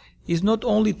people, is not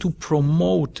only to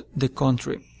promote the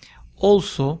country.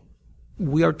 Also,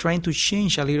 we are trying to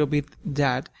change a little bit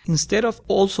that instead of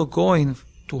also going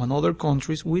to another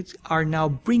countries, we are now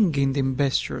bringing the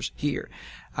investors here.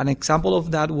 An example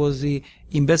of that was the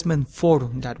investment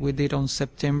forum that we did on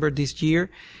September this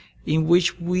year, in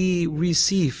which we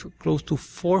received close to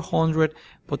 400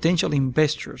 potential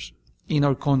investors in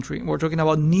our country. We're talking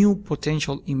about new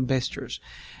potential investors.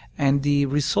 And the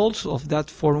results of that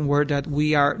forum were that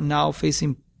we are now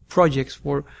facing projects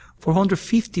for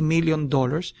 $450 million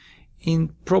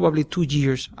in probably 2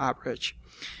 years average.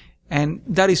 And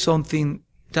that is something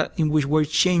that in which we're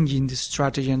changing the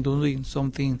strategy and doing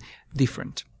something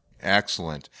different.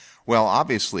 Excellent. Well,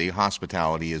 obviously,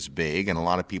 hospitality is big, and a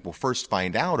lot of people first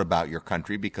find out about your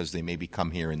country because they maybe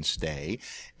come here and stay.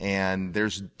 And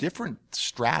there's different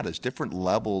stratas, different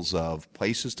levels of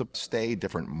places to stay,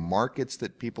 different markets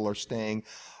that people are staying.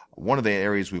 One of the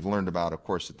areas we've learned about, of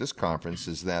course, at this conference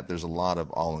is that there's a lot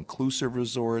of all-inclusive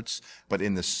resorts, but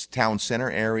in the town center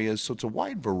areas, so it's a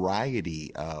wide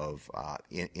variety of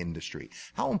industry.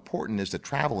 How important is the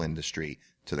travel industry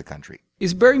to the country?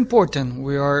 It's very important.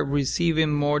 We are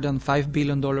receiving more than $5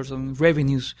 billion in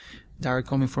revenues that are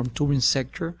coming from tourism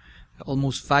sector,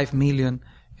 almost 5 million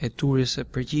tourists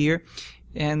per year.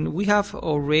 And we have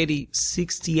already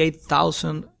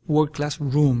 68,000 world-class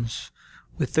rooms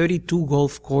with 32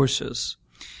 golf courses.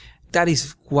 That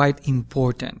is quite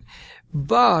important.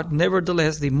 But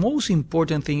nevertheless, the most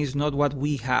important thing is not what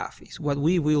we have, it's what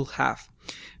we will have.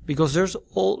 Because there's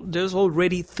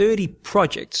already 30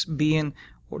 projects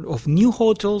of new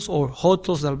hotels or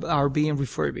hotels that are being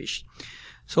refurbished.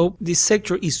 So this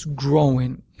sector is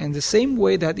growing. And the same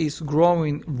way that is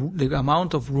growing the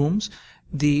amount of rooms,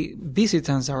 the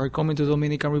visitants that are coming to the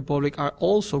Dominican Republic are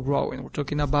also growing. We're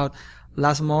talking about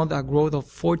last month a growth of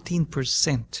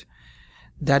 14%.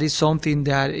 That is something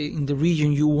that in the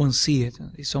region you won't see it.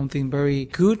 It's something very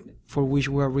good for which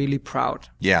we are really proud.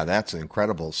 Yeah, that's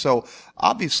incredible. So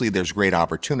obviously there's great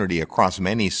opportunity across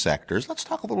many sectors. Let's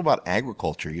talk a little about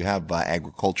agriculture. You have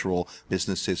agricultural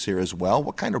businesses here as well.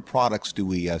 What kind of products do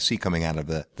we see coming out of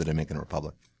the Dominican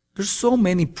Republic? There's so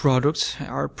many products.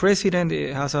 Our president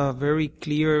has a very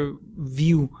clear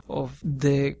view of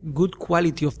the good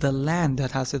quality of the land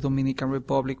that has the Dominican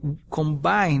Republic,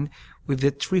 combined with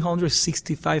the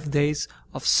 365 days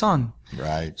of sun.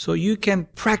 Right. So you can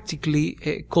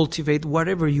practically cultivate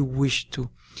whatever you wish to.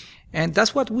 And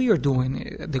that's what we are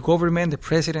doing. The government, the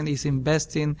president is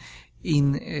investing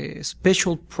in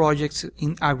special projects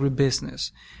in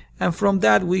agribusiness. And from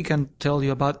that, we can tell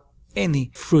you about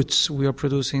any fruits we are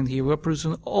producing here. We are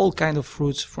producing all kinds of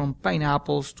fruits, from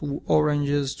pineapples to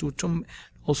oranges to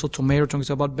also tomato. Talking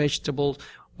about vegetables,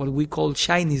 what we call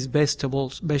Chinese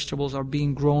vegetables. Vegetables are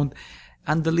being grown,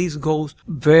 and the list goes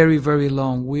very, very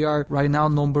long. We are right now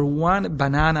number one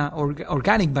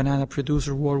organic banana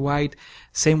producer worldwide.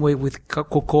 Same way with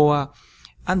cocoa.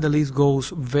 And the list goes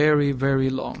very, very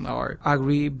long. Our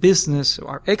agribusiness,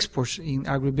 our exports in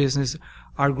agribusiness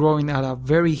are growing at a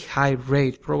very high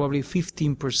rate, probably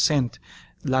 15%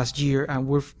 last year, and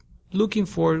we're looking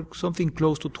for something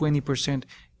close to 20%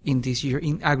 in this year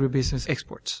in agribusiness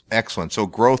exports. Excellent. So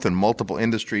growth in multiple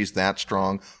industries that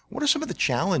strong. What are some of the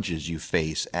challenges you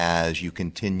face as you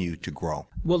continue to grow?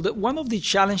 Well, one of the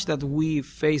challenges that we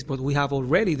face, but we have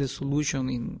already the solution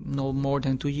in no more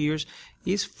than 2 years,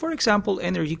 is, for example,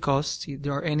 energy costs.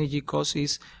 Our energy costs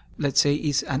is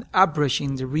an average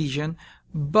in the region,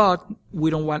 but we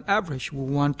don't want average. We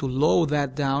want to lower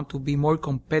that down to be more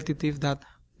competitive than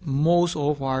most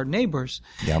of our neighbors.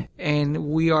 Yep. And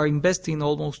we are investing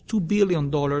almost $2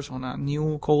 billion on a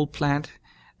new coal plant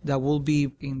that will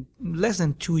be in less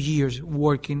than 2 years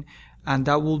working, and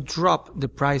that will drop the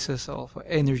prices of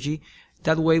energy.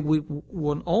 That way we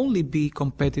won't only be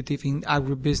competitive in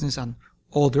agribusiness and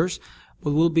others,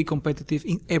 but we'll be competitive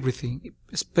in everything,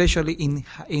 especially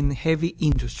in heavy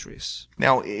industries.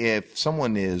 Now, if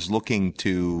someone is looking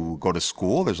to go to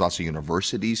school, there's lots of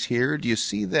universities here. Do you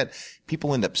see that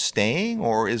people end up staying,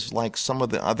 or is like some of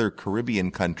the other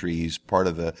Caribbean countries part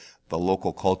of the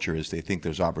local culture is they think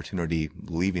there's opportunity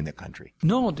leaving the country?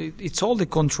 No, it's all the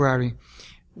contrary.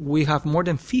 We have more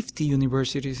than 50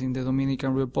 universities in the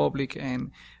Dominican Republic,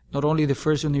 and not only the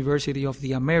first university of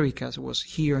the Americas was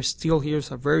here, still here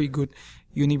is a very good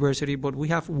university, but we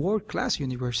have world-class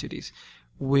universities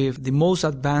with the most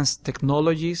advanced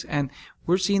technologies, and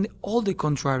we're seeing all the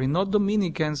contrary. Not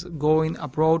Dominicans going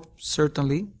abroad,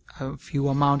 certainly, a few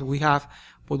amount we have,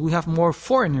 but we have more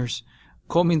foreigners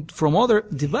coming from other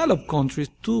developed countries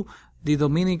to the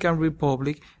Dominican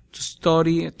Republic to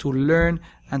study, to learn,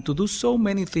 and to do so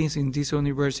many things in this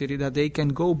university that they can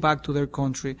go back to their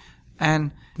country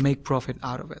and make profit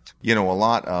out of it. You know, a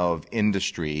lot of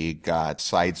industry got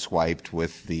sideswiped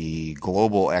with the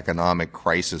global economic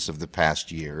crisis of the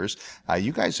past years.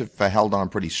 You guys have held on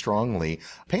pretty strongly.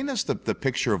 Paint us the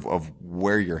picture of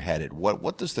where you're headed.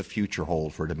 What does the future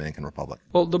hold for Dominican Republic?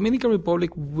 Well, Dominican Republic,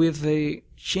 with the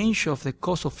change of the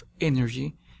cost of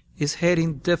energy, is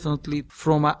heading definitely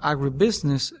from an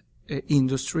agribusiness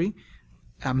industry,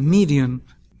 a medium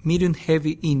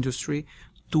heavy industry,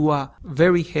 to a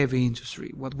very heavy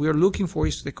industry. What we are looking for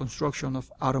is the construction of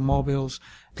automobiles,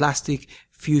 plastic,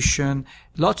 fusion.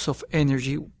 Lots of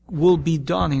energy will be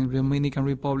done in the Dominican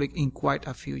Republic in quite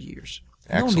a few years.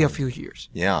 Excellent. Only a few years.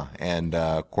 Yeah, and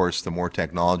of course, the more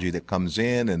technology that comes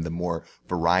in and the more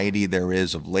variety there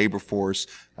is of labor force,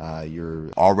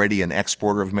 you're already an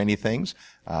exporter of many things,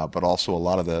 but also a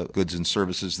lot of the goods and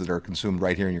services that are consumed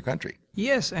right here in your country.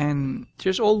 Yes, and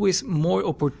there's always more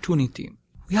opportunity.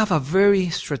 We have a very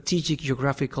strategic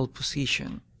geographical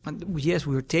position, and yes,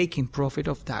 we're taking profit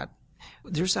of that.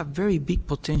 There's a very big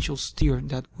potential still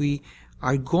that we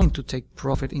are going to take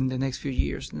profit in the next few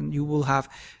years. And you will have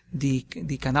the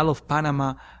Canal of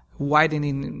Panama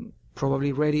widening,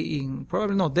 definitely ready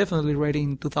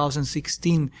in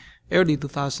 2016, early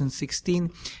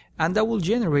 2016, and that will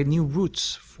generate new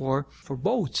routes for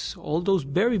boats. All those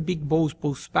very big boats,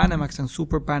 both Panamax and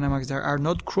Super Panamax, that are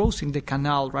not crossing the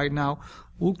canal right now,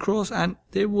 will cross, and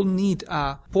they will need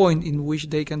a point in which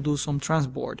they can do some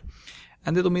transport.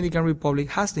 And the Dominican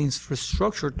Republic has the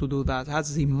infrastructure to do that,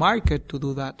 has the market to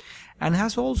do that, and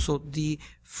has also the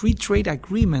free trade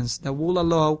agreements that will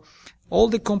allow all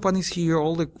the companies here,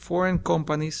 all the foreign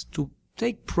companies, to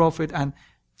take profit and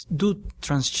do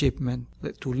transshipment,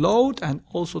 to load and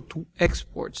also to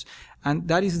exports. And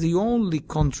that is the only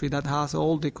country that has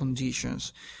all the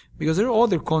conditions. Because there are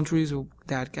other countries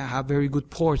that can have very good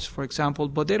ports, for example,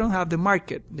 but they don't have the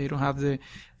market. They don't have the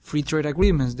free trade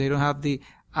agreements. They don't have the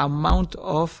amount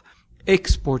of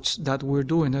exports that we're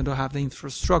doing. They don't have the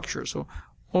infrastructure. So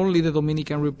only the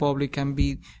Dominican Republic can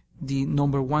be the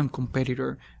number one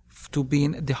competitor to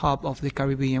being the hub of the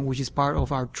Caribbean, which is part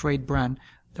of our trade brand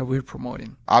that we're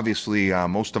promoting. Obviously,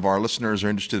 most of our listeners are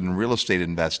interested in real estate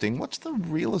investing. What's the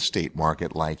real estate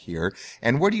market like here,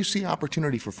 and where do you see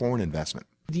opportunity for foreign investment?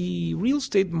 The real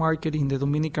estate market in the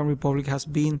Dominican Republic has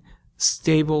been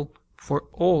stable for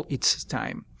all its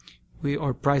time.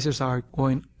 Our prices are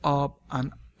going up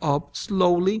and up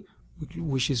slowly,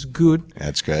 which is good.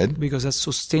 That's good. Because that's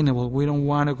sustainable. We don't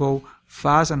want to go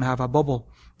fast and have a bubble.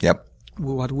 Yep.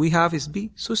 What we have is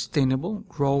be sustainable,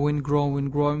 growing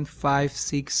 5,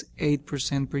 6,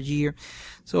 8% per year.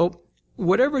 So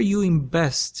whatever you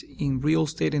invest in real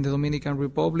estate in the Dominican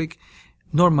Republic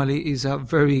normally is a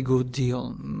very good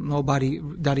deal. Nobody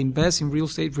that invests in real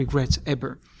estate regrets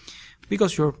ever,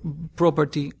 because your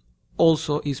property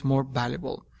also is more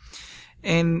valuable.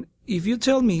 And if you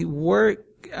tell me where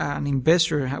an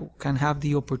investor can have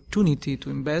the opportunity to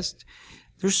invest,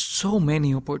 there's so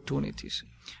many opportunities.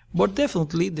 But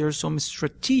definitely there's some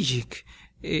strategic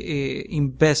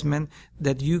investment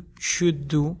that you should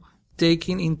do,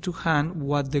 taking into hand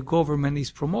what the government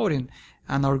is promoting.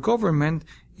 And our government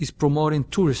is promoting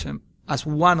tourism as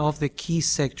one of the key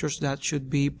sectors that should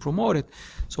be promoted.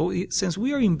 So since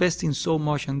we are investing so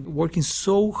much and working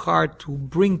so hard to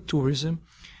bring tourism,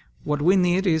 what we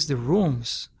need is the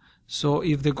rooms. So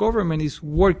if the government is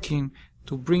working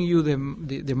to bring you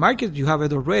the market, you have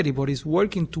it already, but is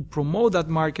working to promote that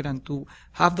market and to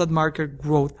have that market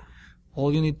growth,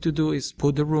 all you need to do is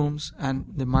put the rooms, and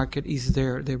the market is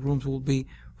there. The rooms will be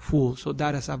full. So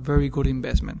that is a very good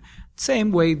investment.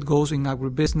 Same way it goes in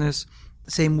agribusiness.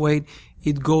 Same way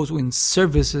it goes in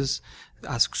services,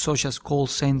 such as call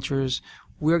centers.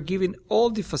 We are giving all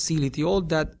the facility, all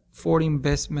that foreign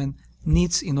investment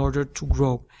needs in order to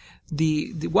grow.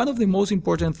 one of the most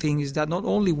important things is that not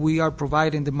only we are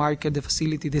providing the market, the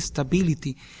facility, the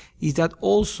stability, is that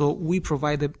also we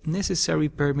provide the necessary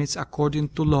permits according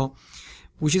to law,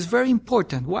 which is very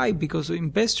important. Why? Because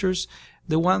investors,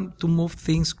 they want to move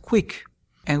things quick,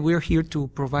 and we're here to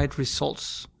provide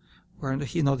results. We're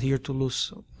not here to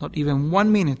lose not even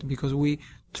 1 minute, because we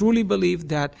truly believe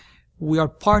that we are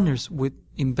partners with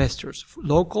investors,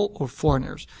 local or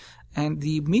foreigners. And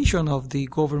the mission of the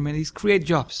government is create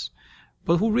jobs.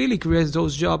 But who really creates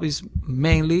those jobs is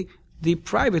mainly the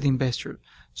private investor.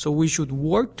 So we should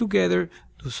work together,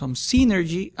 do some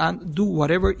synergy, and do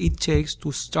whatever it takes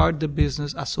to start the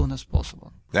business as soon as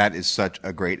possible. That is such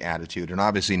a great attitude, and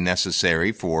obviously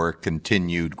necessary for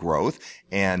continued growth.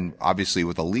 And obviously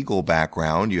with a legal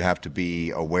background, you have to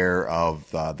be aware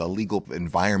of the legal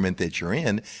environment that you're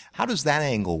in. How does that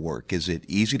angle work? Is it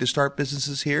easy to start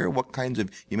businesses here? What kinds of,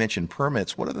 you mentioned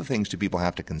permits, what other things do people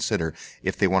have to consider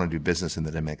if they want to do business in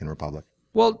the Dominican Republic?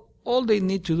 Well, all they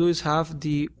need to do is have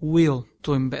the will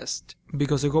to invest,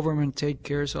 because the government takes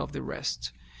care of the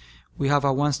rest. We have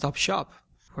a one-stop shop,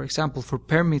 for example, for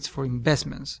permits for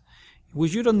investments,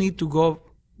 which you don't need to go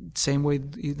same way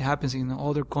it happens in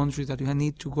other countries, that you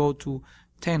need to go to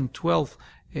 10, 12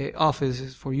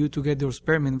 offices for you to get those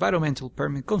permits, environmental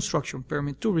permit, construction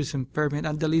permit, tourism permit,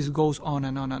 and the list goes on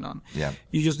and on and on. Yeah.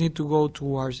 You just need to go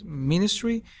to our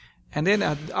ministry, and then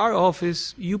at our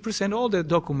office, you present all the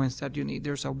documents that you need.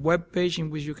 There's a web page in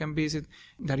which you can visit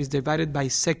that is divided by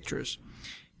sectors.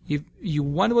 If you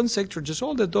want one sector, just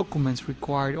all the documents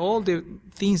required, all the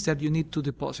things that you need to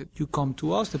deposit, you come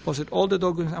to us, deposit all the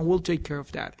documents, and we'll take care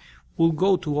of that. We'll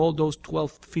go to all those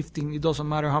 12, 15, it doesn't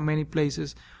matter how many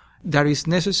places that is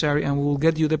necessary, and we will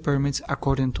get you the permits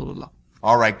according to the law.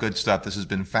 All right, good stuff. This has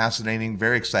been fascinating.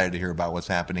 Very excited to hear about what's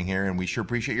happening here, and we sure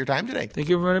appreciate your time today. Thank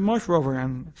you very much, Robert.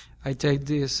 And I take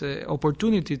this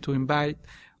opportunity to invite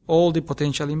all the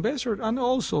potential investors and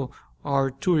also our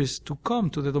tourists to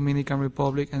come to the Dominican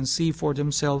Republic and see for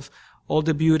themselves all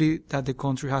the beauty that the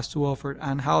country has to offer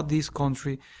and how this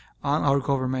country and our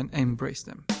government embrace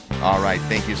them. All right,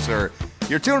 thank you, sir.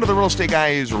 You're tuned to the Real Estate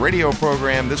Guys radio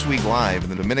program, this week live in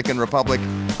the Dominican Republic.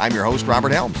 I'm your host,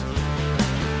 Robert Helms.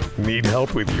 Need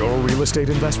help with your real estate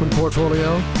investment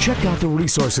portfolio? Check out the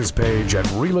resources page at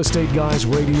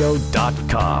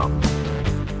realestateguysradio.com.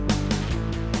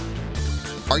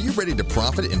 Are you ready to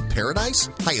profit in paradise?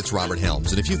 Hi, it's Robert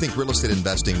Helms, and if you think real estate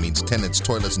investing means tenants,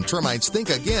 toilets, and termites, think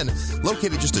again.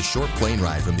 Located just a short plane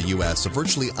ride from the U.S., a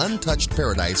virtually untouched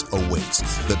paradise awaits,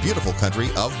 the beautiful country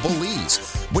of Belize.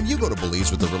 When you go to Belize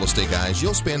with the Real Estate Guys,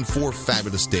 you'll spend 4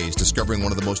 fabulous days discovering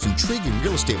one of the most intriguing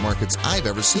real estate markets I've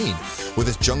ever seen. With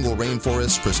its jungle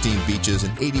rainforests, pristine beaches,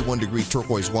 and 81-degree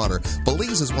turquoise water,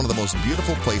 Belize is one of the most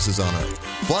beautiful places on earth.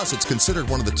 Plus, it's considered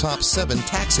one of the top 7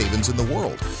 tax havens in the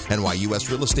world. And while U.S.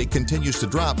 real estate continues to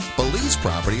drop, Belize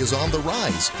property is on the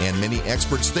rise, and many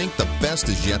experts think the best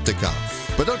is yet to come.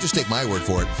 But don't just take my word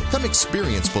for it. Come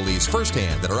experience Belize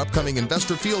firsthand at our upcoming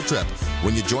investor field trip.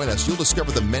 When you join us, you'll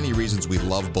discover the many reasons we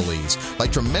love Belize,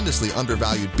 like tremendously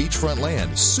undervalued beachfront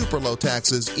land, super low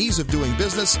taxes, ease of doing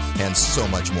business, and so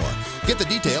much more. Get the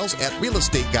details at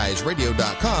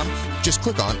realestateguysradio.com. Just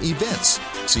click on events.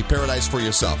 See paradise for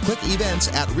yourself. Click events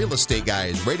at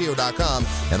realestateguysradio.com,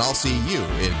 and I'll see you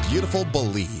in beautiful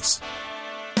Belize.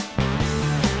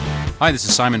 Hi, this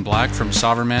is Simon Black from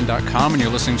SovereignMan.com, and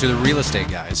you're listening to The Real Estate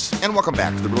Guys. And welcome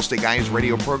back to the Real Estate Guys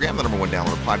radio program, the #1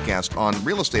 download podcast on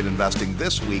real estate investing,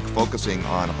 this week focusing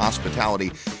on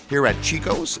hospitality here at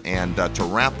Chico's. And to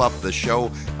wrap up the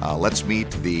show, let's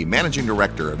meet the Managing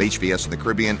Director of HVS in the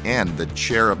Caribbean and the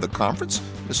Chair of the conference,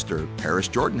 Mr. Paris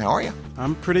Jordan. How are you?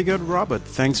 I'm pretty good, Robert.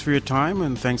 Thanks for your time,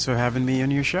 and thanks for having me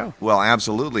on your show. Well,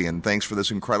 absolutely, and thanks for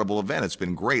this incredible event. It's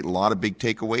been great. A lot of big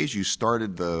takeaways. You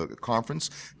started the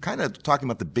conference kind of talking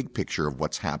about the big picture of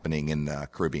what's happening in the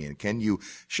Caribbean. Can you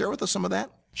share with us some of that?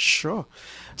 Sure.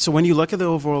 So when you look at the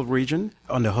overall region,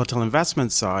 on the hotel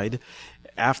investment side,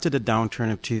 after the downturn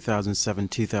of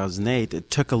 2007-2008, it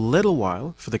took a little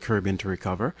while for the Caribbean to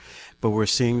recover, but we're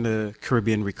seeing the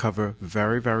Caribbean recover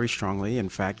very, very strongly. In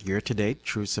fact, year to date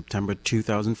through September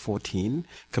 2014,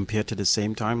 compared to the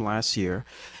same time last year,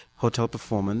 hotel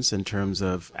performance in terms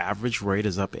of average rate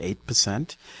is up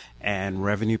 8%, and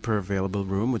revenue per available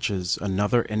room, which is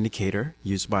another indicator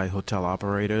used by hotel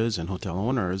operators and hotel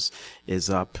owners, is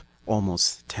up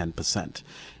almost 10%.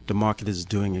 The market is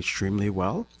doing extremely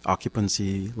well.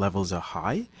 Occupancy levels are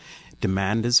high.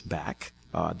 Demand is back.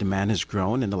 Demand has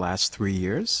grown in the last 3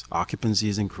 years. Occupancy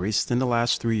has increased in the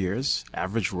last 3 years.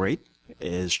 Average rate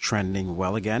is trending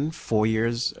well again, 4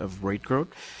 years of rate growth,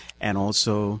 and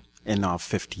also in our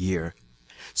 5th year.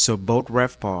 So both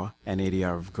RevPAR and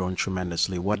ADR have grown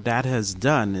tremendously. What that has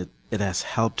done, it has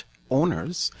helped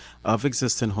owners of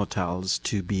existing hotels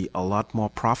to be a lot more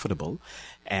profitable,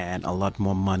 and a lot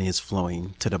more money is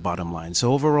flowing to the bottom line.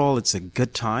 So overall, it's a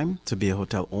good time to be a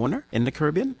hotel owner in the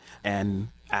Caribbean, and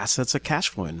assets are cash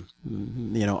flowing.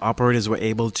 Operators were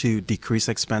able to decrease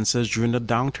expenses during the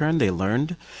downturn. They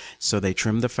learned, so they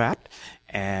trimmed the fat.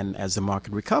 And as the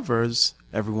market recovers,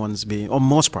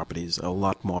 most properties are a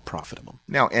lot more profitable.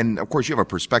 Now, and of course, you have a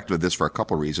perspective of this for a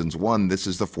couple of reasons. One, this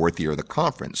is the fourth year of the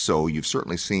conference, so you've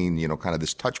certainly seen, kind of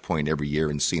this touch point every year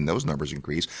and seen those numbers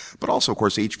increase. But also, of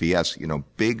course, HVS,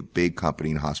 big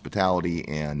company in hospitality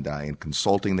and in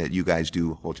consulting that you guys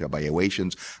do, hotel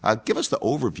valuations. Give us the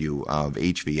overview of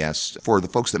HVS for the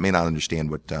folks that may not understand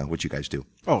what you guys do.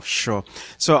 Oh, sure.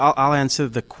 So I'll answer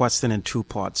the question in two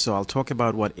parts. So I'll talk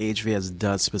about what HVS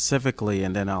does specifically,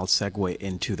 and then I'll segue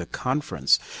into the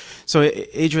conference. So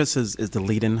HVS is the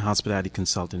leading hospitality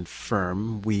consulting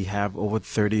firm. We have over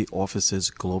 30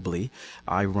 offices globally.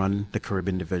 I run the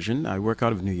Caribbean division. I work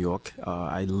out of New York.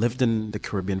 I lived in the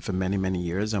Caribbean for many, many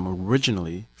years. I'm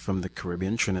originally from the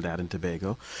Caribbean, Trinidad and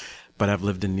Tobago. But I've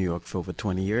lived in New York for over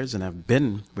 20 years, and I've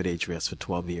been with HVS for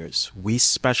 12 years. We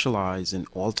specialize in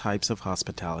all types of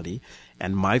hospitality,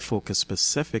 and my focus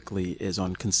specifically is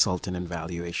on consulting and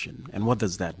valuation. And what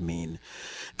does that mean?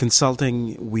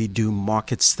 Consulting, we do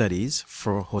market studies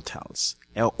for hotels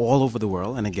all over the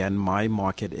world. And again, my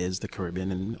market is the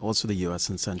Caribbean and also the U.S.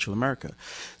 and Central America.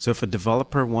 So if a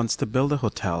developer wants to build a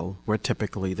hotel, we're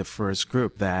typically the first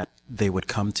group that they would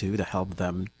come to help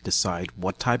them decide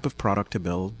what type of product to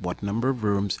build, what number of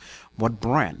rooms, what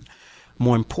brand.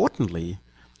 More importantly,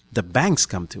 the banks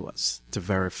come to us to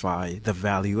verify the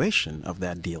valuation of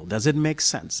that deal. Does it make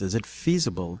sense? Is it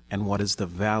feasible? And what is the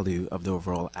value of the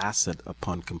overall asset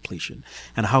upon completion?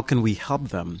 And how can we help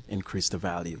them increase the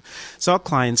value? So our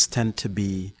clients tend to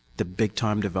be the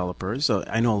big-time developers. So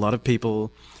I know a lot of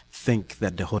people think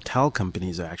that the hotel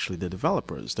companies are actually the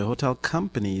developers. The hotel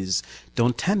companies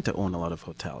don't tend to own a lot of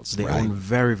hotels. They own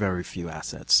very, very few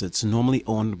assets. It's normally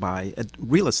owned by a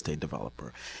real estate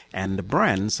developer. And the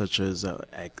brands such as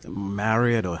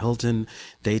Marriott or Hilton,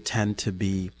 they tend to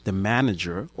be the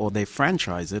manager, or they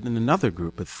franchise it, and another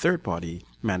group, a third-party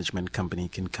management company,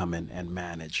 can come in and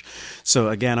manage. So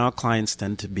again, our clients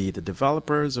tend to be the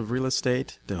developers of real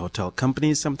estate, the hotel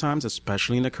companies sometimes,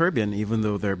 especially in the Caribbean, even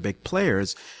though they're big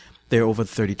players. They're over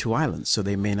 32 islands, so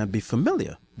they may not be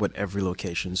familiar with every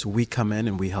location. So we come in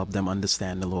and we help them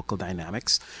understand the local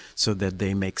dynamics so that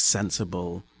they make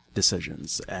sensible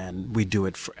decisions. And we do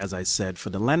it, as I said, for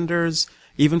the lenders,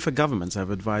 even for governments. I've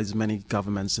advised many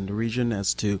governments in the region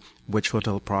as to which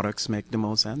hotel products make the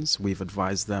most sense. We've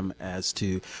advised them as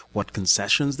to what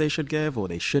concessions they should give or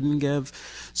they shouldn't give.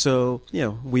 So,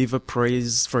 we've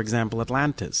appraised, for example,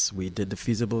 Atlantis. We did the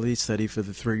feasibility study for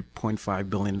the $3.5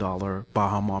 billion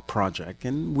Baha Mar project,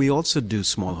 and we also do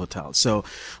small hotels. So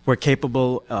we're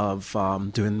capable of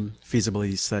doing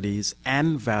feasibility studies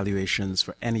and valuations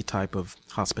for any type of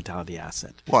hospitality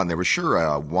asset. Well, and there was sure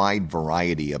a wide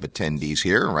variety of attendees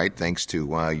here, right? Thanks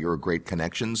to your great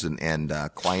connections and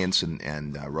clients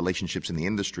and relationships in the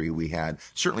industry. We had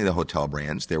certainly the hotel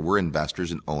brands. There were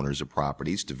investors and owners of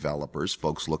properties, developers,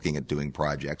 folks looking at doing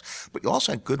projects. But you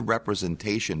also had good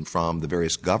representation from the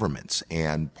various governments.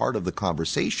 And part of the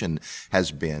conversation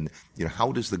has been,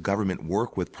 how does the government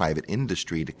work with private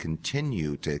industry to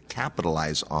continue to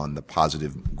capitalize on the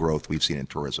positive growth we've seen in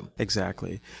tourism?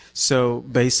 Exactly. So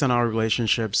based on our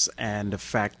relationships and the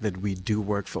fact that we do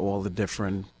work for all the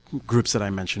different groups that I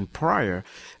mentioned prior,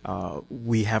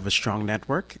 we have a strong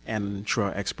network, and through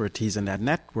our expertise in that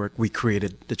network, we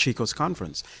created the Chicos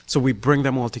Conference. So we bring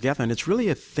them all together, and it's really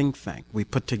a think tank. We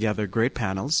put together great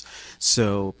panels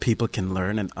so people can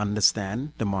learn and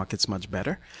understand the markets much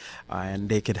better, and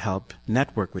they could help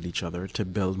network with each other to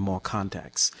build more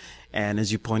contacts. And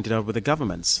as you pointed out with the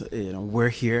governments, we're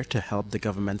here to help the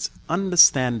governments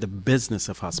understand the business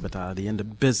of hospitality and the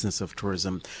business of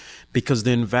tourism, because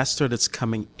the investor that's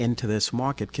coming into this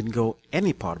market can go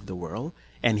any part of the world,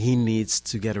 and he needs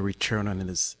to get a return on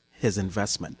his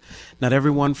investment. Not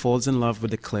everyone falls in love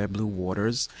with the clear blue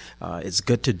waters. It's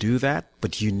good to do that,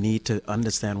 but you need to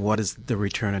understand what is the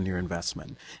return on your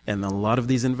investment. And a lot of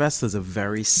these investors are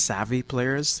very savvy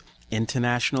players,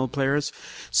 international players.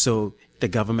 So the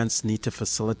governments need to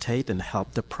facilitate and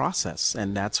help the process.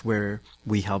 And that's where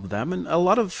we help them. And a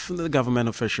lot of the government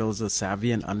officials are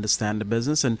savvy and understand the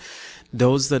business. And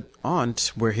those that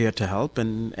aren't, we're here to help.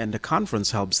 And the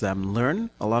conference helps them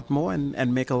learn a lot more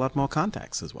and make a lot more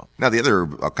contacts as well. Now, the other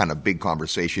kind of big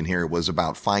conversation here was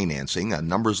about financing.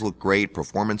 Numbers look great,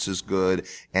 performance is good,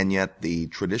 and yet the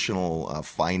traditional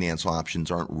finance options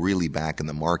aren't really back in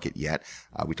the market yet.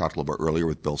 We talked a little bit earlier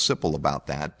with Bill Sipple about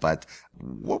that, but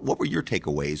what were your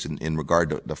takeaways in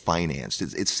regard to finance?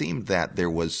 It seemed that there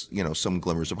was, some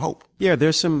glimmers of hope. Yeah,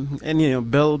 there's some,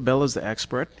 and Bill is the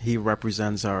expert. He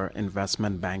represents our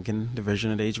investment banking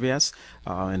division at HVS,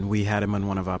 and we had him on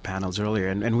one of our panels earlier,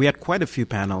 and we had quite a few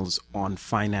panels on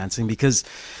financing because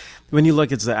when you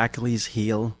look at the Achilles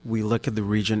heel, we look at the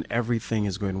region, everything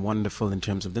is going wonderful in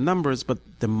terms of the numbers, but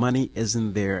the money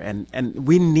isn't there. And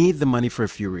we need the money for a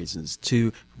few reasons: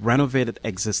 to renovate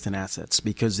existing assets,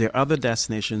 because there are other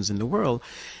destinations in the world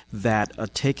that are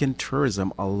taking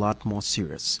tourism a lot more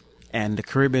serious. And the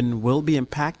Caribbean will be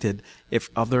impacted if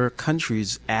other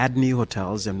countries add new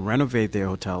hotels and renovate their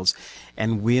hotels,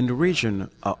 and we in the region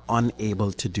are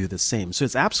unable to do the same. So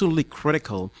it's absolutely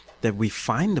critical that we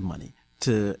find the money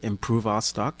to improve our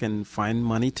stock and find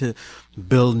money to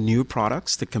build new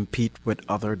products to compete with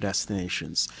other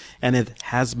destinations. And it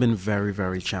has been very,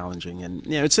 very challenging. And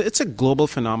it's a global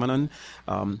phenomenon.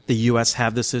 The U.S.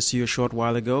 had this issue a short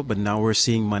while ago, but now we're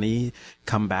seeing money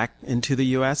come back into the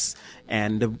U.S.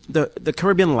 and the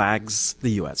Caribbean lags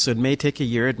the U.S. So it may take a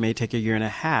year, it may take a year and a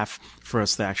half for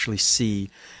us to actually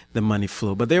see the money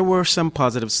flow. But there were some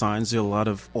positive signs. There are a lot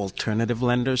of alternative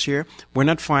lenders here. We're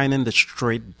not finding the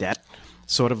straight debt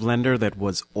sort of lender that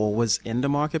was always in the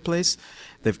marketplace.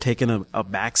 They've taken a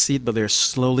back seat, but they're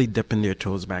slowly dipping their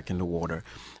toes back in the water.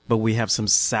 But we have some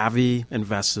savvy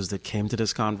investors that came to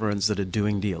this conference that are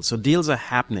doing deals. So deals are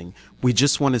happening. We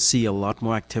just want to see a lot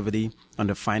more activity on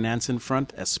the financing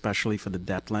front, especially for the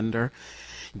debt lender.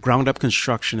 Ground up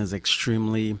construction is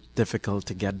extremely difficult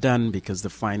to get done because the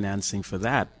financing for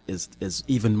that is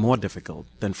even more difficult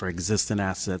than for existing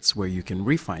assets where you can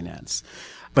refinance.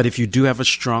 But if you do have a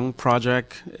strong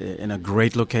project in a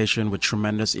great location with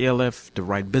tremendous airlift, the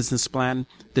right business plan,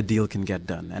 the deal can get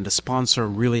done. And the sponsor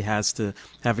really has to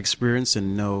have experience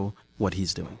and know what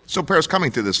he's doing. So, Paris, coming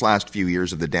through this last few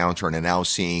years of the downturn and now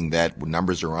seeing that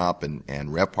numbers are up and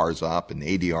RevPAR's up and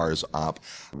ADR's up,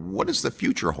 what does the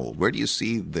future hold? Where do you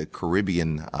see the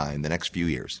Caribbean in the next few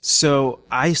years? So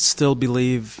I still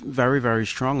believe very, very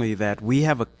strongly that we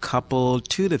have a couple,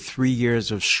 2 to 3 years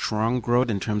of strong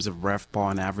growth in terms of RevPAR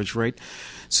and average rate.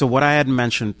 So what I had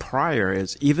mentioned prior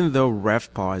is even though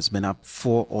RevPAR has been up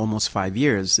for almost 5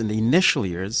 years, in the initial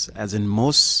years, as in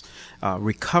most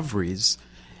recoveries,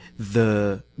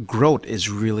 the growth is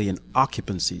really in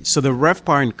occupancy. So the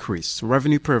RevPAR increase,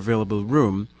 revenue per available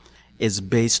room, is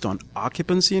based on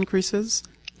occupancy increases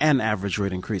and average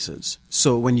rate increases.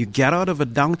 So when you get out of a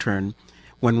downturn,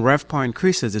 when RevPAR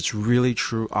increases, it's really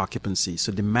true occupancy.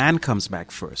 So demand comes back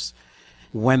first.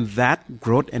 When that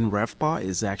growth in RevPAR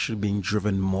is actually being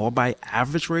driven more by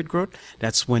average rate growth,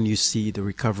 that's when you see the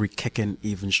recovery kick in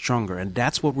even stronger. And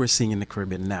that's what we're seeing in the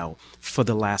Caribbean now for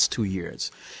the last 2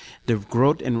 years. The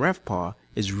growth in RevPAR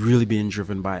is really being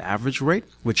driven by average rate,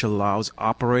 which allows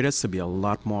operators to be a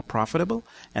lot more profitable,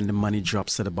 and the money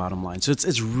drops to the bottom line. So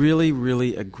it's really,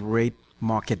 really a great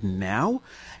market now,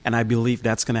 and I believe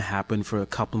that's going to happen for a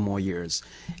couple more years.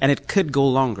 And it could go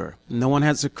longer. No one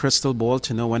has a crystal ball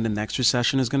to know when the next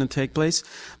recession is going to take place,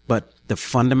 but the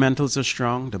fundamentals are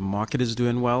strong, the market is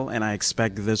doing well, and I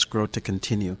expect this growth to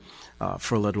continue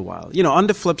for a little while. On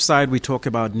the flip side, we talk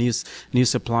about new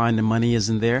supply and the money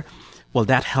isn't there. Well,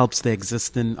 that helps the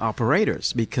existing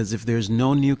operators, because if there's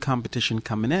no new competition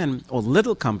coming in or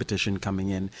little competition coming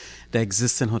in, the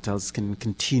existing hotels can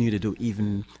continue to do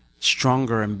even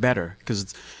stronger and better,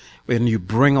 because when you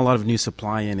bring a lot of new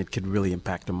supply in, it could really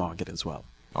impact the market as well.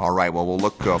 All right. Well, we'll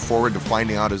look forward to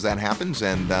finding out as that happens,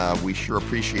 and we sure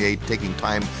appreciate taking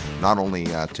time not only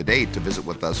today to visit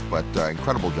with us, but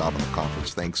incredible job on the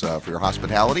conference. Thanks for your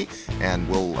hospitality, and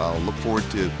we'll look forward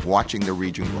to watching the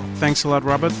region grow. Thanks a lot,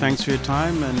 Robert. Thanks for your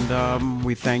time, and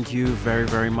we thank you very,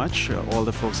 very much, all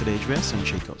the folks at HVS and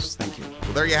Chico's. Thank you.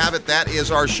 Well, there you have it. That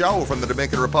is our show from the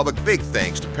Dominican Republic. Big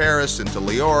thanks to Paris and to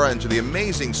Leora and to the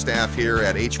amazing staff here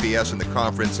at HVS and the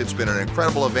conference. It's been an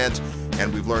incredible event,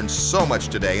 and we've learned so much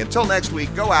today. Until next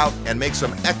week, go out and make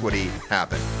some equity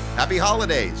happen. Happy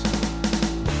holidays.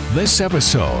 This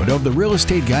episode of the Real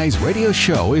Estate Guys radio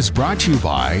show is brought to you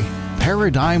by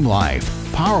Paradigm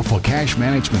Life. Powerful cash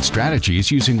management strategies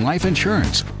using life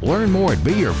insurance. Learn more at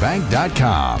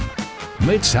beyourbank.com.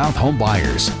 Mid-South Home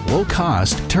Buyers,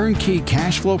 low-cost, turnkey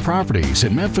cash flow properties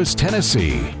in Memphis,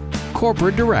 Tennessee.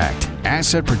 Corporate Direct,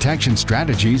 asset protection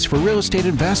strategies for real estate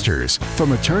investors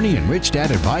from attorney and Rich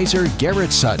Dad advisor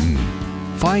Garrett Sutton.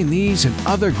 Find these and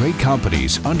other great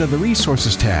companies under the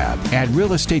Resources tab at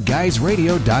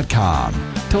realestateguysradio.com.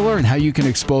 To learn how you can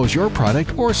expose your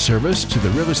product or service to the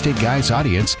Real Estate Guys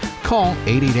audience, call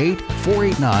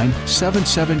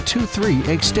 888-489-7723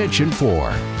 extension 4.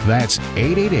 That's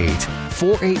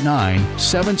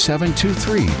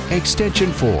 888-489-7723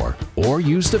 extension 4. Or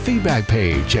use the feedback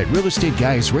page at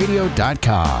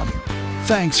realestateguysradio.com.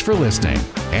 Thanks for listening,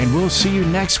 and we'll see you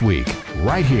next week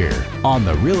right here on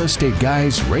the Real Estate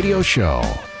Guys Radio Show.